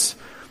grace.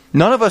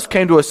 None of us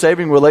came to a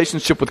saving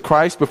relationship with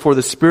Christ before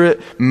the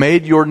Spirit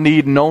made your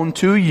need known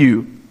to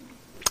you.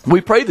 We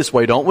pray this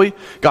way, don't we?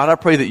 God, I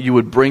pray that you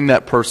would bring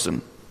that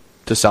person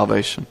to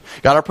salvation.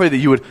 God, I pray that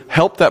you would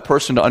help that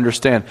person to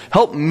understand.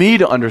 Help me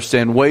to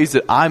understand ways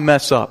that I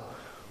mess up.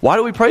 Why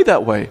do we pray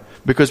that way?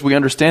 Because we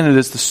understand it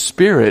is the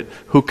Spirit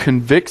who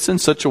convicts in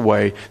such a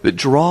way that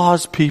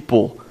draws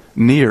people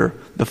near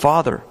the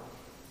Father.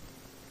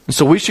 And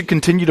so we should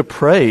continue to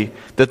pray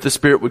that the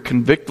Spirit would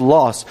convict the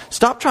lost.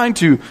 Stop trying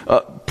to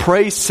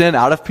pray sin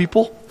out of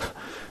people.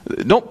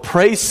 Don't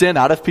pray sin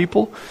out of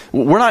people.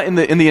 We're not in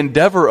the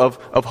endeavor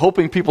of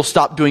hoping people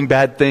stop doing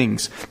bad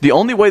things. The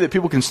only way that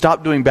people can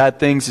stop doing bad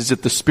things is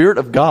if the Spirit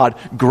of God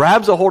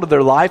grabs a hold of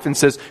their life and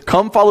says,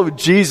 come follow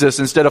Jesus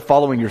instead of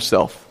following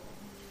yourself.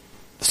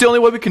 It's the only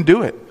way we can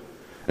do it.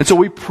 And so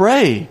we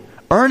pray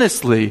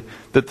earnestly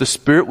that the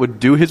Spirit would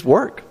do His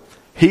work.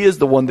 He is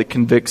the one that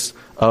convicts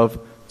of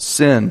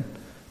sin.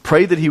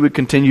 Pray that He would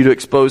continue to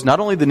expose not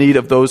only the need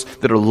of those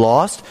that are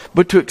lost,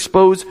 but to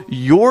expose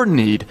your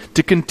need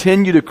to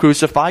continue to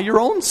crucify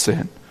your own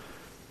sin.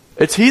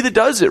 It's He that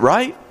does it,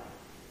 right?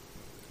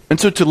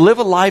 And so to live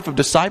a life of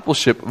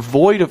discipleship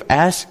void of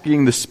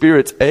asking the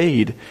Spirit's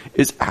aid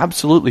is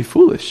absolutely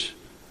foolish.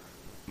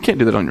 You can't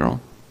do that on your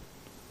own.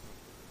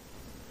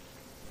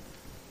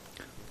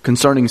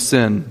 Concerning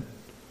sin,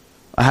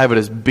 I have it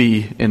as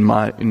B in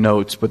my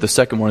notes, but the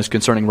second one is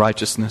concerning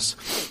righteousness.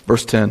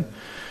 Verse 10.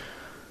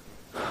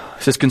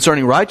 It says,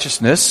 concerning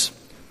righteousness,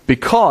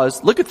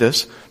 because, look at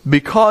this,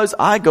 because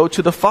I go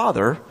to the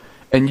Father,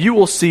 and you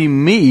will see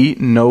me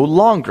no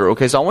longer.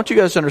 Okay, so I want you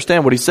guys to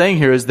understand what he's saying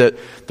here is that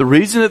the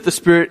reason that the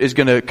Spirit is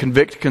going to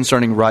convict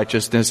concerning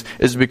righteousness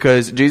is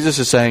because Jesus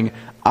is saying,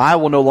 I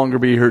will no longer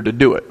be here to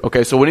do it.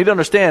 Okay, so we need to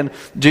understand,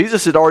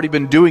 Jesus had already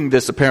been doing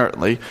this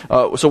apparently.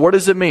 So what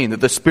does it mean?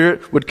 That the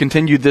Spirit would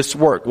continue this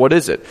work. What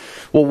is it?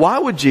 Well, why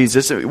would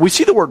Jesus, we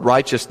see the word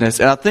righteousness,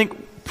 and I think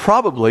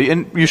probably,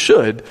 and you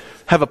should,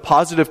 have a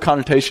positive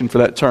connotation for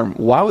that term.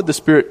 Why would the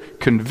Spirit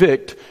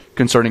convict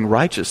concerning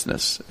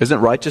righteousness? Isn't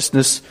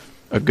righteousness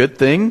a good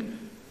thing?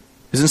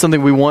 Isn't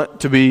something we want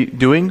to be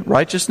doing,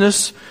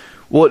 righteousness?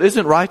 Well, it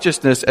isn't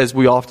righteousness as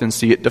we often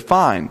see it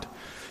defined.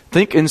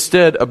 Think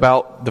instead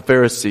about the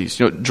Pharisees.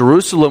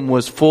 Jerusalem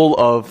was full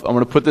of, I'm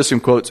going to put this in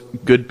quotes,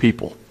 good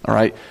people. All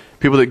right?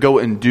 People that go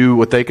and do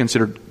what they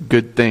considered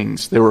good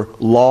things. They were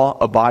law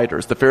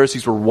abiders. The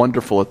Pharisees were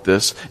wonderful at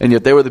this, and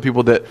yet they were the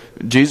people that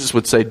Jesus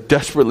would say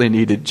desperately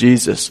needed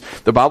Jesus.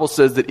 The Bible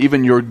says that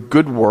even your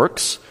good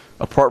works,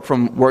 apart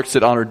from works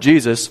that honor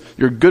Jesus,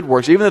 your good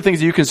works, even the things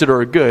that you consider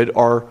are good,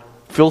 are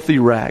filthy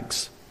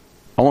rags.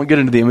 I won't get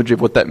into the imagery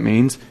of what that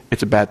means.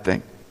 It's a bad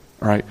thing.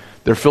 All right?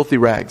 They're filthy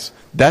rags.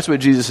 That's what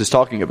Jesus is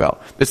talking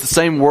about. It's the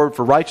same word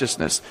for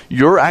righteousness.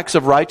 Your acts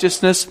of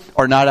righteousness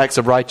are not acts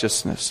of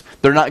righteousness.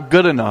 They're not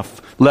good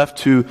enough left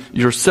to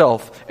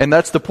yourself. And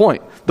that's the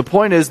point. The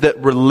point is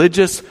that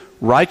religious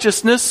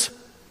righteousness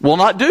will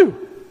not do.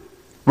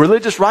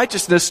 Religious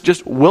righteousness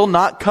just will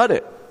not cut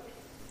it.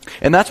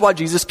 And that's why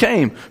Jesus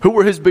came. Who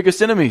were his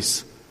biggest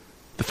enemies?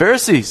 The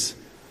Pharisees.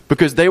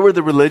 Because they were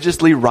the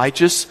religiously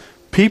righteous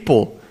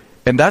people.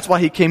 And that's why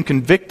he came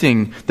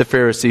convicting the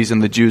Pharisees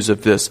and the Jews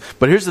of this.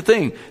 But here's the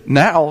thing.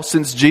 Now,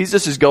 since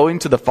Jesus is going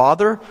to the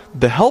Father,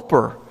 the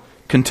Helper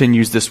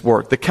continues this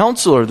work. The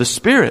Counselor, the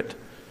Spirit.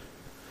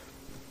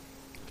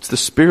 It's the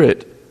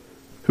Spirit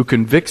who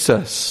convicts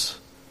us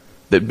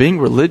that being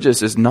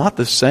religious is not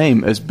the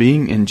same as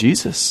being in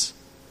Jesus.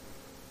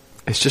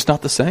 It's just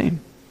not the same.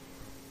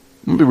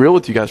 I'm going to be real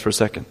with you guys for a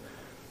second.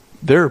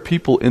 There are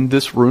people in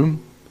this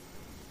room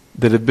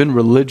that have been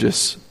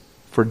religious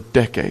for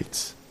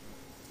decades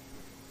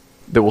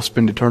that will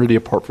spend eternity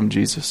apart from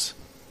Jesus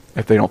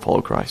if they don't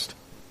follow Christ.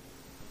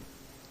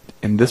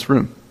 In this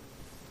room.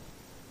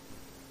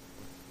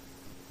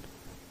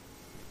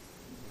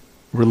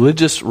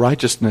 Religious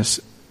righteousness,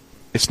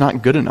 it's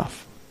not good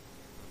enough.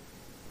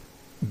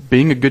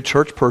 Being a good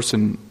church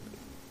person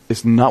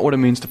is not what it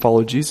means to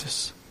follow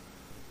Jesus.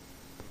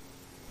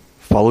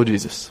 Follow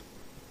Jesus.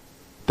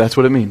 That's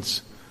what it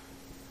means.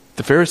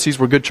 The Pharisees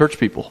were good church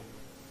people.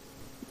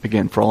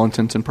 Again, for all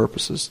intents and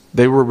purposes.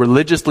 They were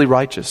religiously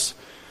righteous.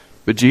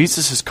 But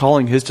Jesus is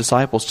calling his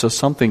disciples to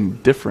something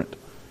different.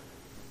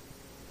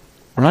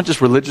 We're not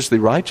just religiously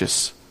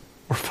righteous.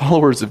 We're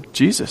followers of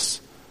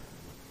Jesus.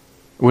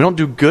 We don't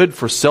do good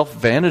for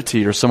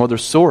self-vanity or some other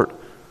sort.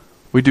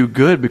 We do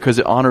good because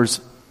it honors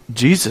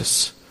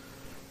Jesus.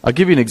 I'll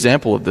give you an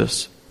example of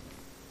this.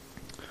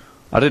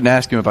 I didn't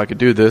ask him if I could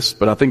do this,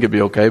 but I think it'd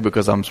be okay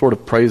because I'm sort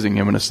of praising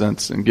him in a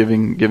sense and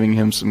giving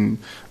him some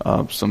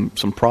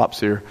props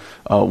here.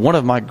 One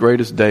of my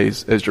greatest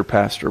days as your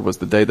pastor was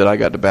the day that I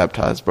got to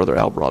baptize Brother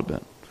Al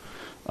Broadbent.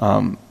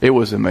 It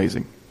was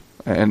amazing,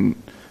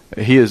 and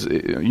he is,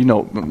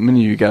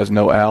 many of you guys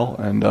know Al,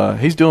 and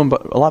he's doing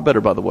a lot better,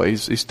 by the way.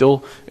 He's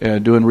still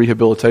doing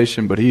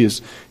rehabilitation, but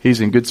he's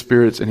in good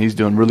spirits, and he's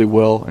doing really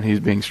well, and he's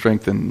being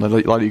strengthened. A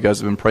lot of you guys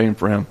have been praying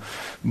for him.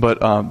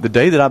 But the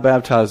day that I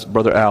baptized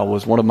Brother Al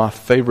was one of my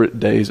favorite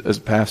days as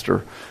a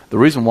pastor. The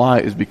reason why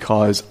is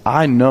because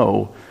I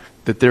know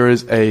that there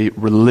is a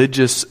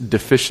religious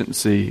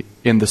deficiency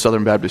in the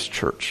Southern Baptist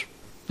Church.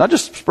 Not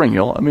just Spring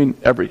Hill,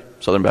 every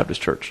Southern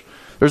Baptist church.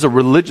 There's a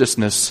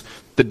religiousness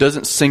that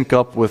doesn't sync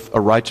up with a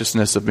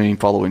righteousness of being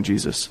following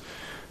Jesus.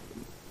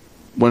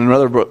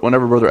 Whenever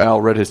Brother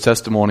Al read his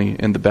testimony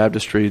in the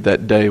baptistry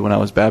that day when I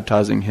was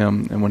baptizing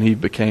him and when he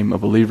became a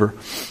believer,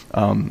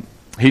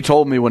 he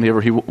told me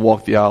whenever he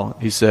walked the aisle,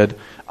 he said,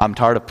 "I'm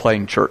tired of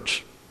playing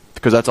church,"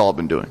 because that's all I've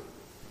been doing.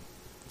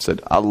 He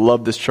said, "I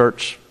love this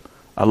church.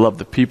 I love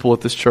the people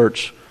at this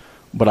church,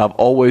 but I've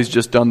always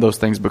just done those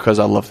things because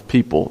I love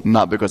people,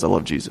 not because I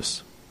love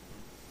Jesus."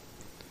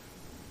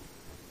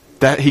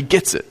 That he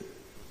gets it.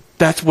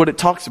 That's what it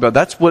talks about.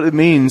 That's what it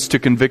means to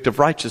convict of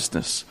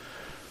righteousness.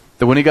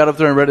 That when he got up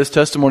there and read his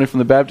testimony from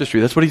the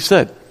baptistry, that's what he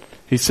said.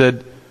 He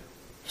said,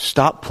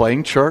 "Stop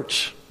playing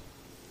church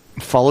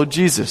and follow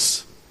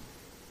Jesus.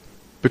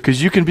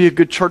 Because you can be a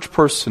good church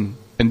person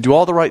and do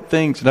all the right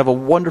things and have a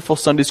wonderful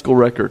Sunday school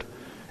record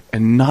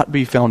and not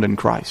be found in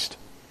Christ."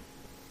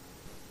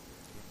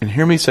 And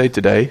hear me say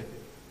today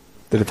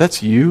that if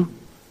that's you,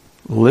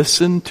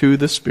 listen to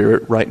the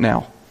Spirit right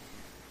now.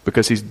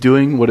 Because he's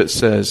doing what it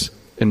says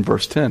in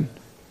verse 10.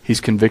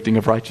 He's convicting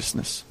of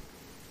righteousness.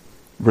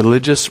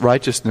 Religious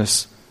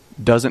righteousness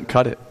doesn't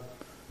cut it.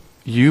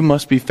 You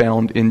must be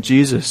found in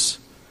Jesus.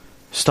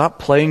 Stop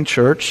playing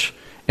church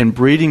and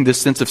breeding this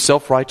sense of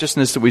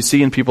self-righteousness that we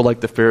see in people like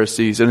the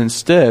Pharisees, and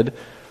instead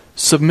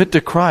submit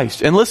to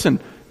Christ. And listen,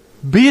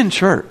 be in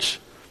church.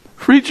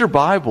 Read your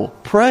Bible.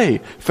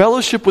 Pray.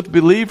 Fellowship with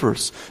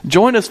believers.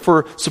 Join us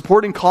for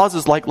supporting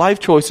causes like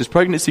Life Choices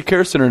Pregnancy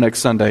Care Center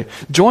next Sunday.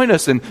 Join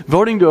us in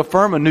voting to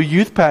affirm a new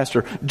youth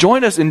pastor.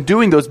 Join us in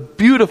doing those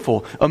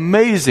beautiful,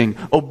 amazing,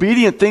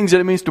 obedient things that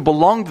it means to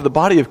belong to the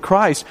body of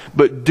Christ.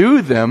 But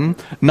do them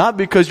not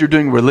because you're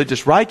doing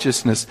religious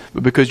righteousness,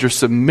 but because you're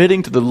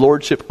submitting to the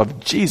lordship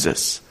of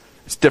Jesus.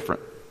 It's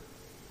different.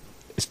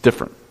 It's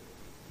different.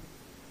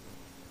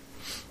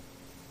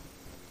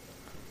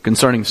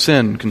 Concerning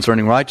sin,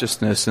 concerning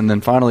righteousness, and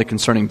then finally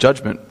concerning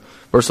judgment.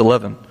 Verse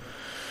 11.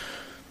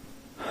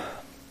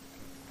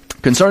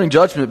 Concerning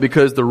judgment,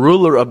 because the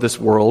ruler of this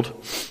world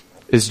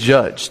is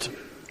judged.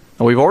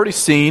 Now, we've already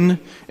seen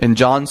in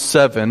John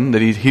 7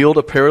 that he healed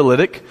a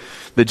paralytic,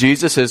 that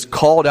Jesus has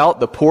called out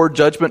the poor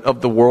judgment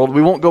of the world.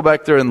 We won't go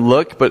back there and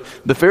look, but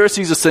the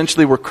Pharisees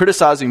essentially were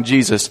criticizing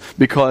Jesus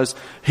because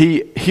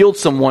he healed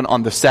someone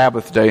on the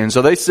Sabbath day. And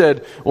so they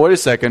said, wait a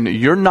second,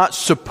 you're not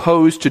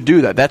supposed to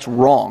do that. That's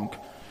wrong.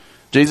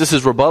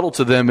 Jesus' rebuttal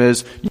to them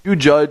is, you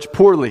judge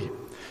poorly.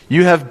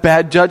 you have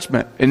bad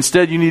judgment.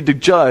 Instead, you need to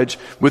judge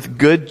with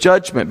good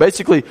judgment.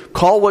 Basically,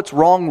 call what's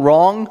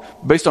wrong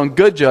based on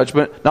good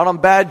judgment, not on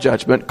bad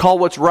judgment. Call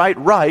what's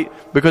right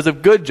because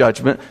of good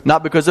judgment,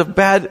 not because of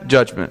bad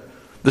judgment.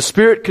 The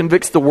Spirit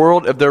convicts the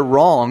world of their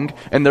wrong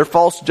and their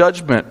false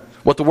judgment.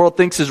 What the world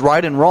thinks is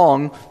right and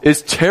wrong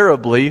is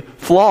terribly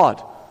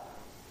flawed.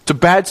 It's a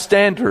bad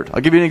standard. I'll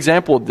give you an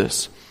example of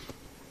this.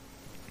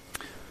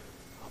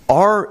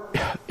 Our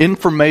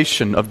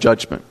information of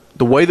judgment,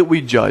 the way that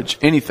we judge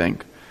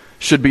anything,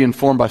 should be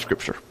informed by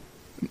Scripture.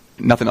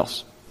 Nothing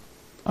else.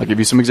 I'll give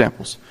you some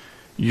examples.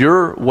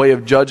 Your way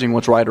of judging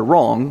what's right or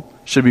wrong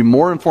should be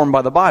more informed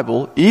by the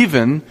Bible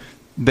even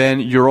than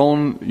your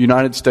own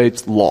United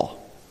States law.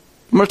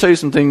 I'm going to tell you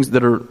some things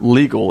that are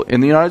legal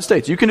in the United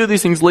States. You can do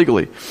these things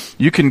legally.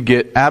 You can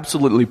get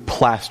absolutely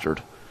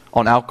plastered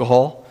on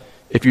alcohol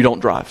if you don't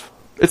drive.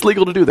 It's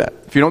legal to do that.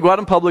 If you don't go out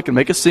in public and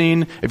make a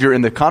scene, if you're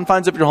in the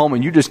confines of your home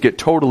and you just get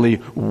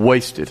totally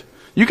wasted,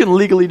 you can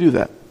legally do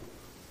that.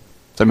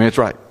 Does that mean it's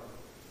right?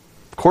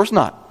 Of course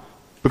not.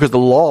 Because the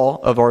law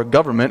of our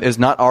government is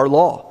not our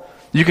law.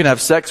 You can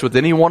have sex with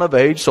anyone of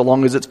age so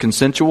long as it's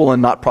consensual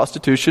and not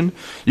prostitution.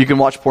 You can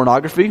watch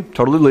pornography,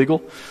 totally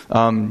legal.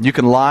 You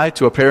can lie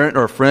to a parent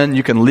or a friend.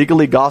 You can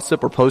legally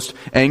gossip or post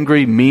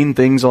angry, mean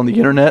things on the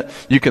internet.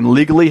 You can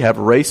legally have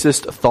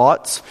racist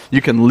thoughts.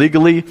 You can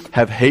legally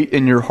have hate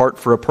in your heart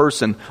for a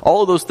person.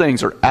 All of those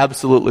things are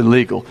absolutely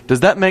legal.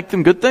 Does that make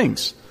them good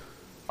things?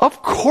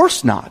 Of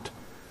course not.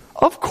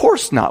 Of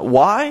course not.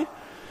 Why?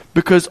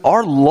 Because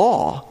our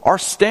law, our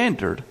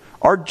standard,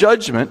 our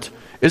judgment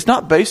is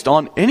not based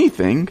on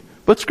anything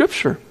but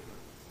Scripture.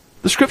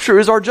 The Scripture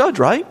is our judge,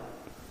 right?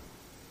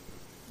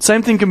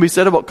 Same thing can be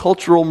said about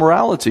cultural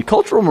morality.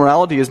 Cultural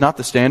morality is not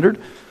the standard.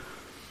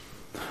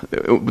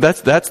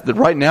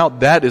 Right now,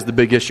 that is the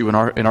big issue in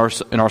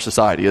our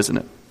society, isn't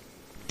it?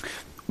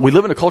 We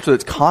live in a culture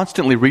that's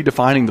constantly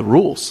redefining the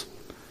rules.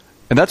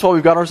 And that's why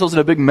we've got ourselves in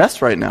a big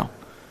mess right now.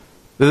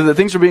 The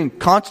things are being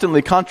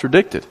constantly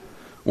contradicted.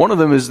 One of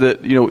them is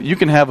that, you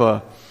can have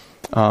a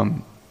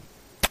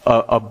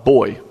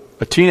boy,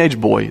 a teenage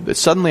boy that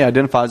suddenly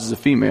identifies as a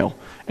female,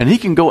 and he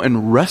can go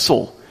and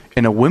wrestle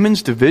in a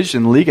women's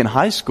division league in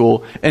high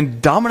school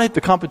and dominate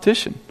the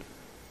competition.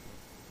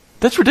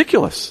 That's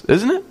ridiculous,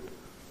 isn't it?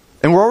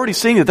 And we're already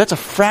seeing that that's a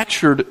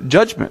fractured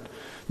judgment.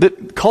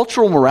 That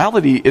cultural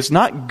morality is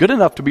not good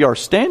enough to be our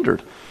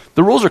standard.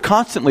 The rules are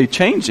constantly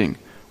changing.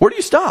 Where do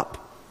you stop?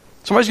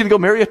 Somebody's going to go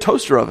marry a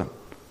toaster oven.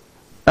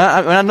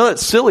 I know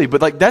that's silly,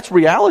 but that's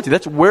reality.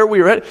 That's where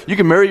we are at. You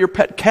can marry your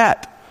pet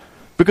cat.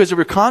 Because if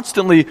we're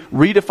constantly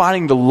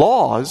redefining the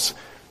laws,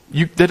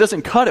 that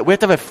doesn't cut it. We have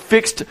to have a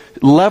fixed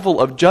level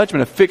of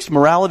judgment, a fixed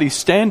morality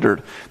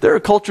standard. There are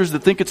cultures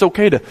that think it's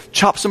okay to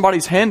chop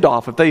somebody's hand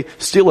off if they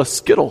steal a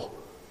Skittle.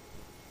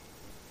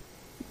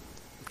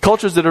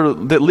 Cultures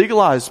that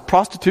legalize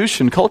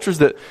prostitution, cultures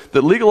that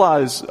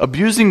legalize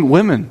abusing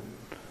women.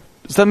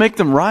 Does that make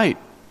them right?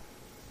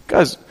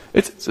 Guys,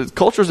 it's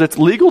cultures that's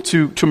legal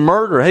to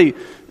murder. Hey,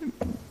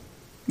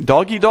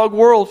 dog-eat-dog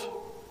world.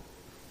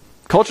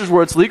 Cultures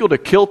where it's legal to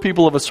kill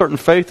people of a certain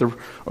faith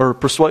or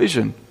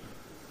persuasion.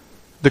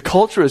 The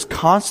culture is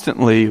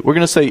constantly, we're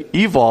going to say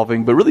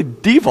evolving, but really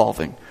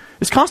devolving.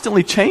 It's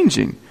constantly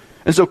changing.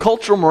 And so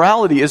cultural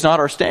morality is not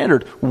our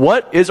standard.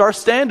 What is our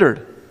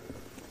standard?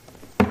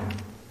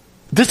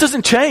 This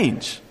doesn't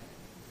change.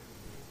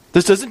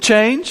 This doesn't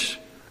change.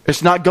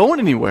 It's not going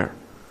anywhere.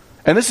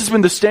 And this has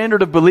been the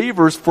standard of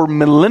believers for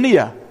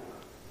millennia.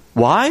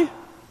 Why?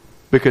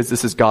 Because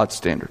this is God's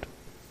standard.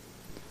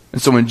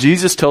 And so when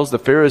Jesus tells the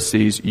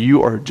Pharisees,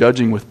 you are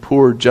judging with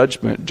poor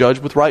judgment, judge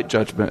with right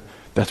judgment,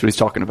 that's what he's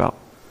talking about.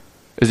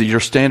 Is that your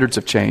standards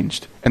have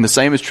changed. And the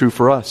same is true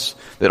for us.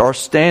 That our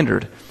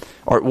standard,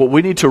 what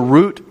we need to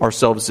root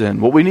ourselves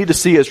in, what we need to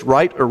see as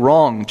right or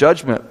wrong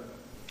judgment,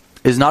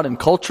 is not in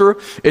culture,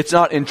 it's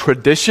not in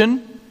tradition.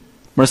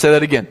 I'm going to say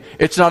that again.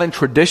 It's not in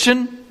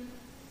tradition.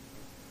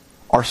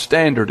 Our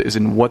standard is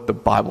in what the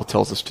Bible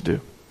tells us to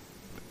do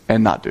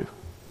and not do.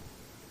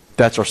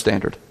 That's our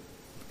standard.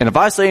 And if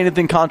I say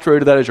anything contrary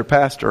to that as your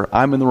pastor,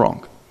 I'm in the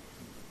wrong.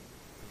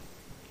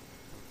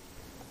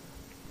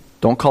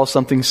 Don't call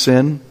something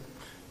sin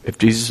if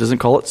Jesus doesn't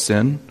call it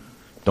sin.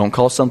 Don't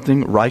call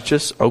something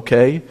righteous,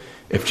 okay,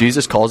 if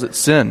Jesus calls it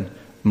sin.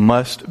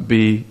 Must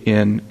be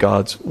in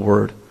God's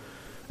Word.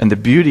 And the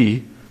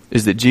beauty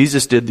is that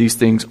Jesus did these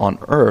things on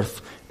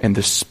earth, and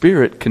the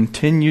Spirit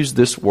continues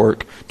this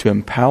work to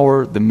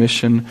empower the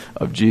mission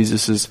of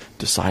Jesus'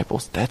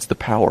 disciples. That's the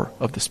power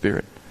of the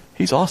Spirit.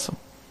 He's awesome.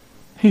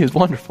 He is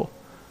wonderful.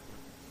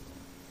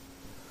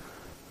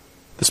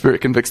 The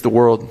Spirit convicts the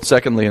world.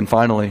 Secondly and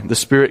finally, the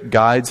Spirit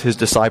guides His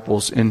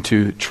disciples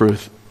into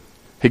truth.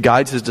 He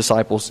guides His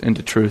disciples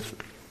into truth.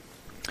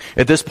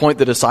 At this point,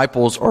 the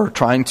disciples are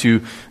trying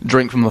to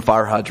drink from the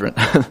fire hydrant.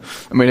 I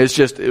mean, it's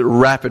just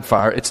rapid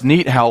fire. It's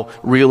neat how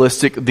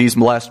realistic these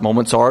last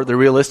moments are. They're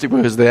realistic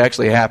because they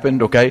actually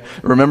happened, okay?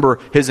 Remember,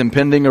 his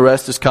impending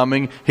arrest is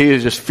coming. He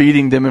is just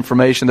feeding them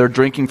information. They're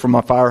drinking from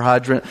a fire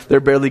hydrant. They're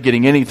barely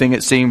getting anything,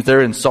 it seems.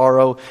 They're in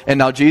sorrow. And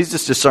now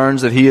Jesus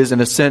discerns that he is, in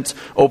a sense,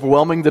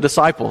 overwhelming the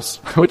disciples,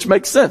 which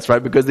makes sense,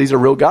 right? Because these are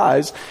real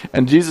guys.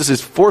 And Jesus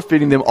is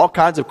force-feeding them all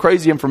kinds of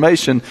crazy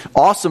information,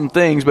 awesome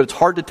things, but it's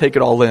hard to take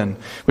it all in.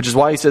 Which is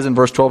why he says in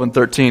verse 12 and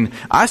 13,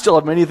 I still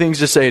have many things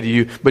to say to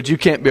you, but you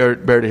can't bear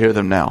to hear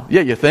them now.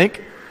 Yeah, you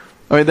think?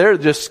 I mean, they're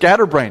just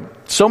scatterbrained.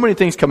 So many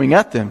things coming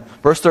at them.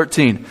 Verse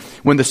 13,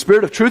 when the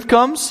Spirit of truth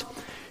comes,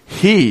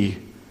 he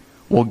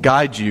will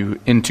guide you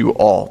into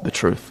all the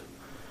truth.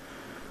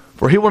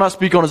 For he will not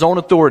speak on his own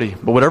authority,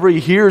 but whatever he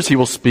hears he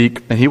will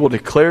speak, and he will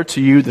declare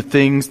to you the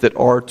things that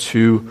are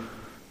to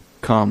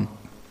come.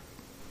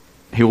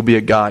 He will be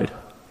a guide.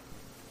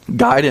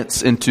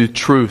 Guidance into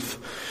truth.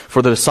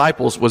 For the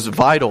disciples was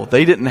vital.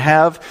 They didn't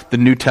have the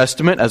New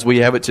Testament as we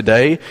have it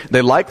today.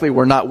 They likely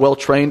were not well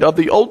trained of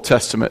the Old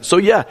Testament. So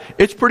yeah,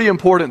 it's pretty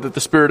important that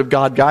the Spirit of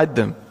God guide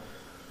them.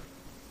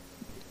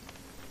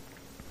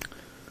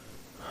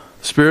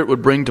 The Spirit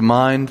would bring to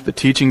mind the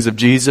teachings of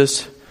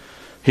Jesus.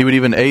 He would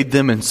even aid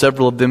them in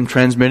several of them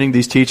transmitting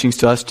these teachings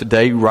to us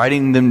today,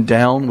 writing them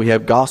down. We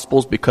have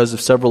Gospels because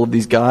of several of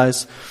these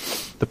guys.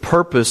 The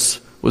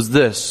purpose was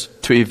this,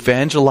 to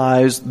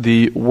evangelize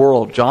the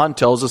world. John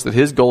tells us that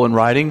his goal in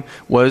writing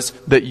was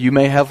that you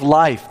may have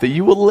life, that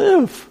you will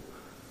live.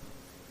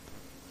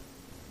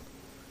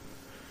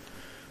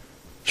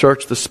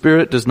 Church, the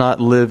Spirit does not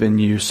live in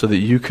you so that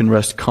you can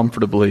rest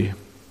comfortably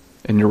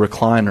in your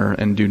recliner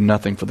and do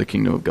nothing for the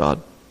kingdom of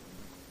God.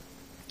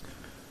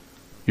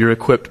 You're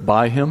equipped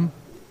by Him,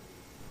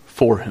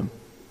 for Him.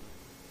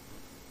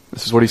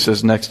 This is what he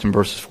says next in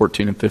verses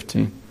 14 and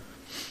 15.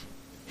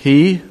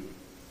 He,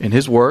 in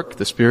His work,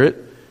 the Spirit,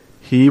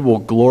 He will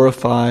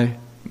glorify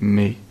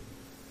me.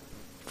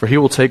 For He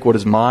will take what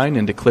is mine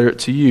and declare it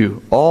to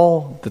you.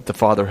 All that the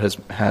Father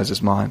has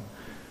is mine.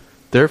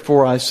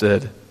 Therefore I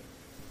said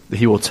that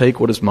He will take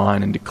what is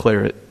mine and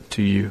declare it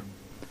to you.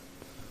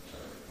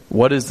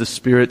 What is the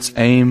Spirit's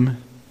aim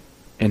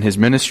in His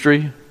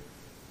ministry?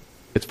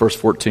 It's verse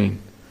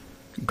 14.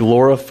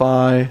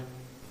 Glorify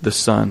the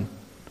Son.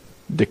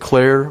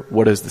 Declare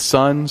what is the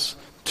Son's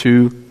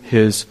to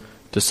His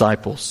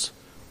disciples.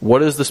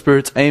 What is the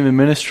Spirit's aim in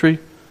ministry?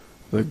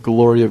 The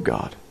glory of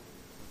God.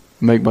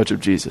 Make much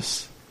of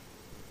Jesus.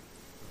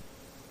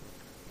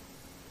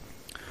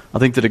 I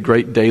think that a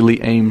great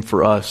daily aim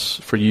for us,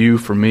 for you,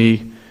 for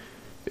me,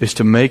 is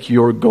to make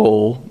your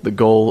goal the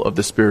goal of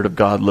the Spirit of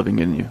God living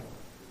in you.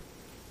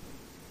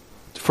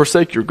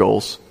 Forsake your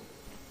goals.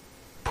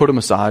 Put them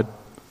aside.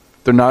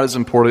 They're not as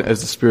important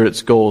as the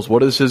Spirit's goals.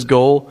 What is His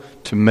goal?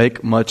 To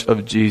make much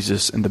of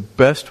Jesus. And the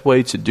best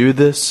way to do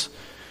this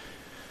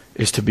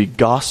is to be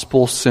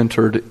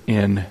gospel-centered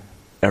in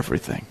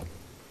everything.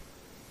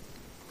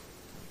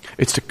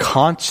 It's to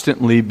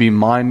constantly be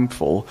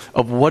mindful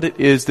of what it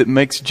is that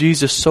makes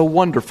Jesus so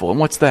wonderful. And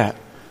what's that?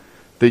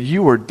 That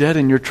you were dead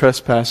in your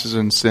trespasses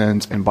and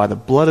sins, and by the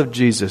blood of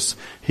Jesus,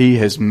 He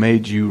has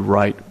made you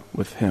right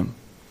with Him.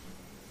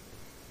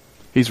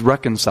 He's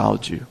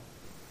reconciled you.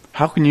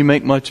 How can you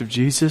make much of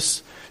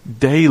Jesus?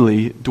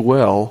 Daily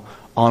dwell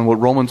on what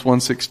Romans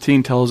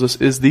 1:16 tells us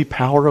is the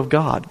power of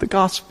God, the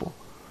gospel.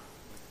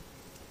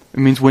 It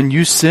means when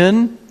you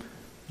sin,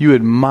 you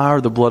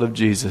admire the blood of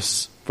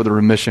Jesus for the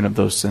remission of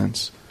those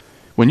sins.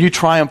 When you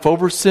triumph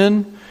over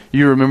sin,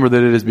 you remember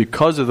that it is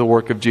because of the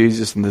work of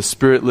Jesus and the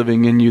Spirit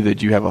living in you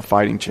that you have a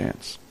fighting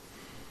chance.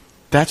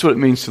 That's what it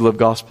means to live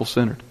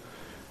gospel-centered.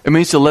 It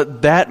means to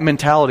let that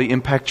mentality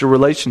impact your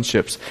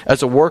relationships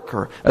as a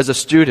worker, as a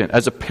student,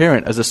 as a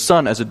parent, as a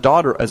son, as a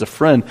daughter, as a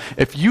friend.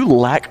 If you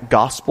lack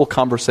gospel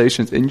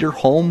conversations in your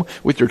home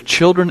with your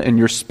children and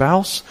your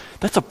spouse,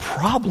 that's a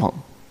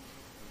problem.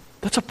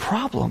 That's a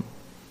problem.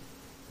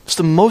 It's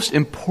the most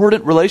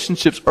important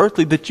relationships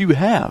earthly that you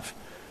have.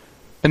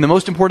 And the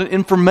most important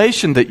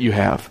information that you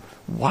have.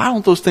 Why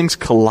don't those things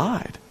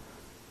collide?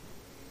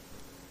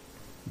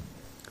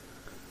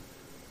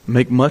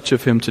 Make much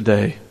of Him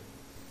today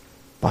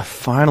by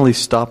finally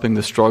stopping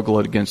the struggle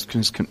against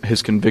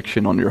His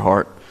conviction on your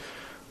heart.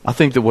 I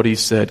think that what He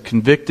said,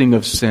 convicting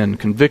of sin,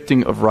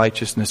 convicting of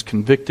righteousness,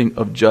 convicting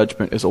of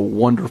judgment, is a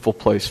wonderful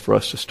place for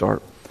us to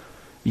start.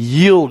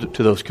 Yield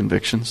to those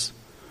convictions.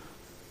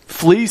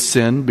 Flee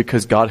sin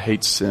because God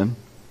hates sin.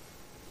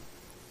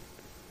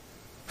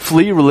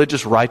 Flee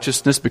religious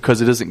righteousness because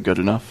it isn't good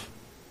enough.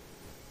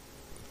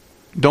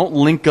 Don't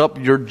link up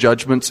your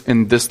judgments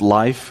in this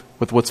life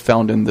with what's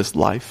found in this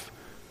life.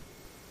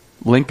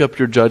 Link up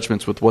your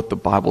judgments with what the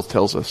Bible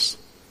tells us.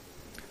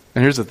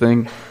 And here's the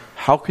thing.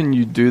 How can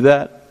you do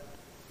that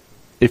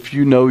if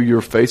you know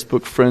your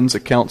Facebook friends'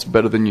 accounts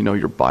better than you know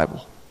your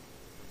Bible?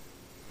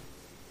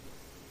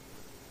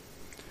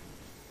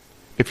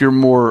 If you're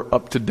more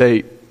up to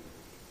date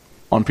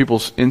on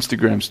people's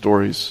Instagram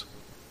stories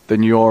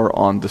than you are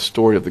on the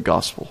story of the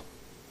gospel.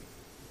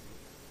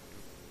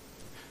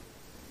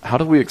 how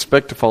do we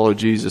expect to follow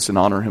Jesus and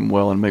honor him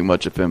well and make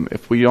much of him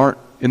if we aren't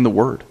in the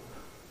Word?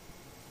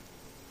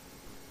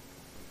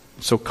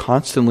 So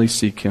constantly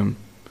seek him.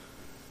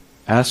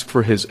 Ask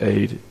for his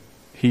aid.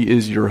 He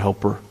is your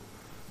helper.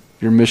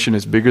 Your mission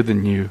is bigger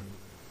than you,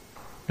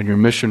 and your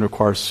mission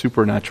requires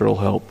supernatural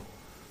help.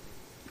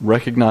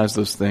 Recognize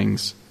those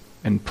things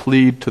and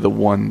plead to the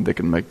one that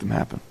can make them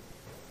happen.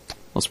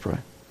 Let's pray.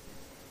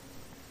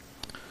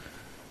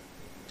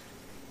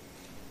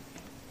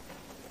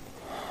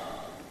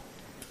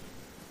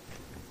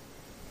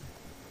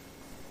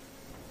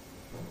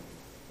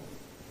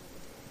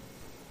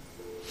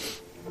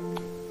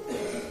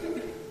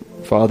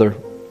 Father,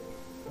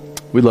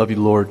 we love you,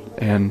 Lord,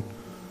 and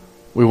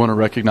we want to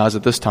recognize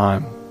at this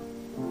time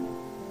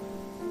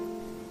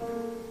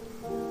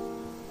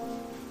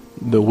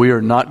that we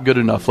are not good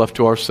enough left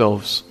to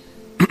ourselves.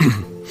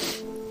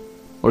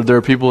 Lord, there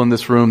are people in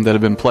this room that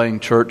have been playing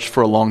church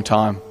for a long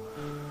time.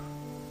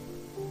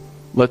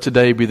 Let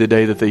today be the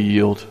day that they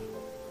yield,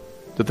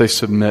 that they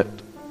submit.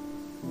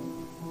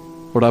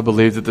 Lord, I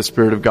believe that the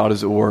Spirit of God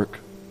is at work.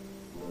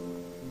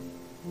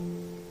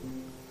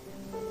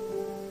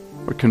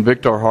 Lord,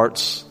 convict our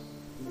hearts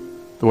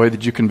the way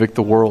that you convict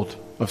the world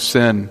of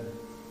sin,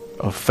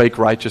 of fake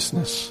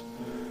righteousness,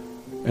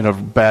 and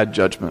of bad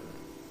judgment.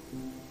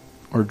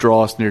 Or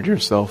draw us near to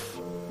yourself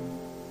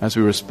as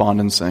we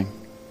respond and sing.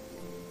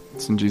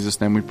 It's in Jesus'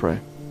 name we pray.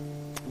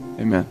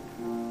 Amen.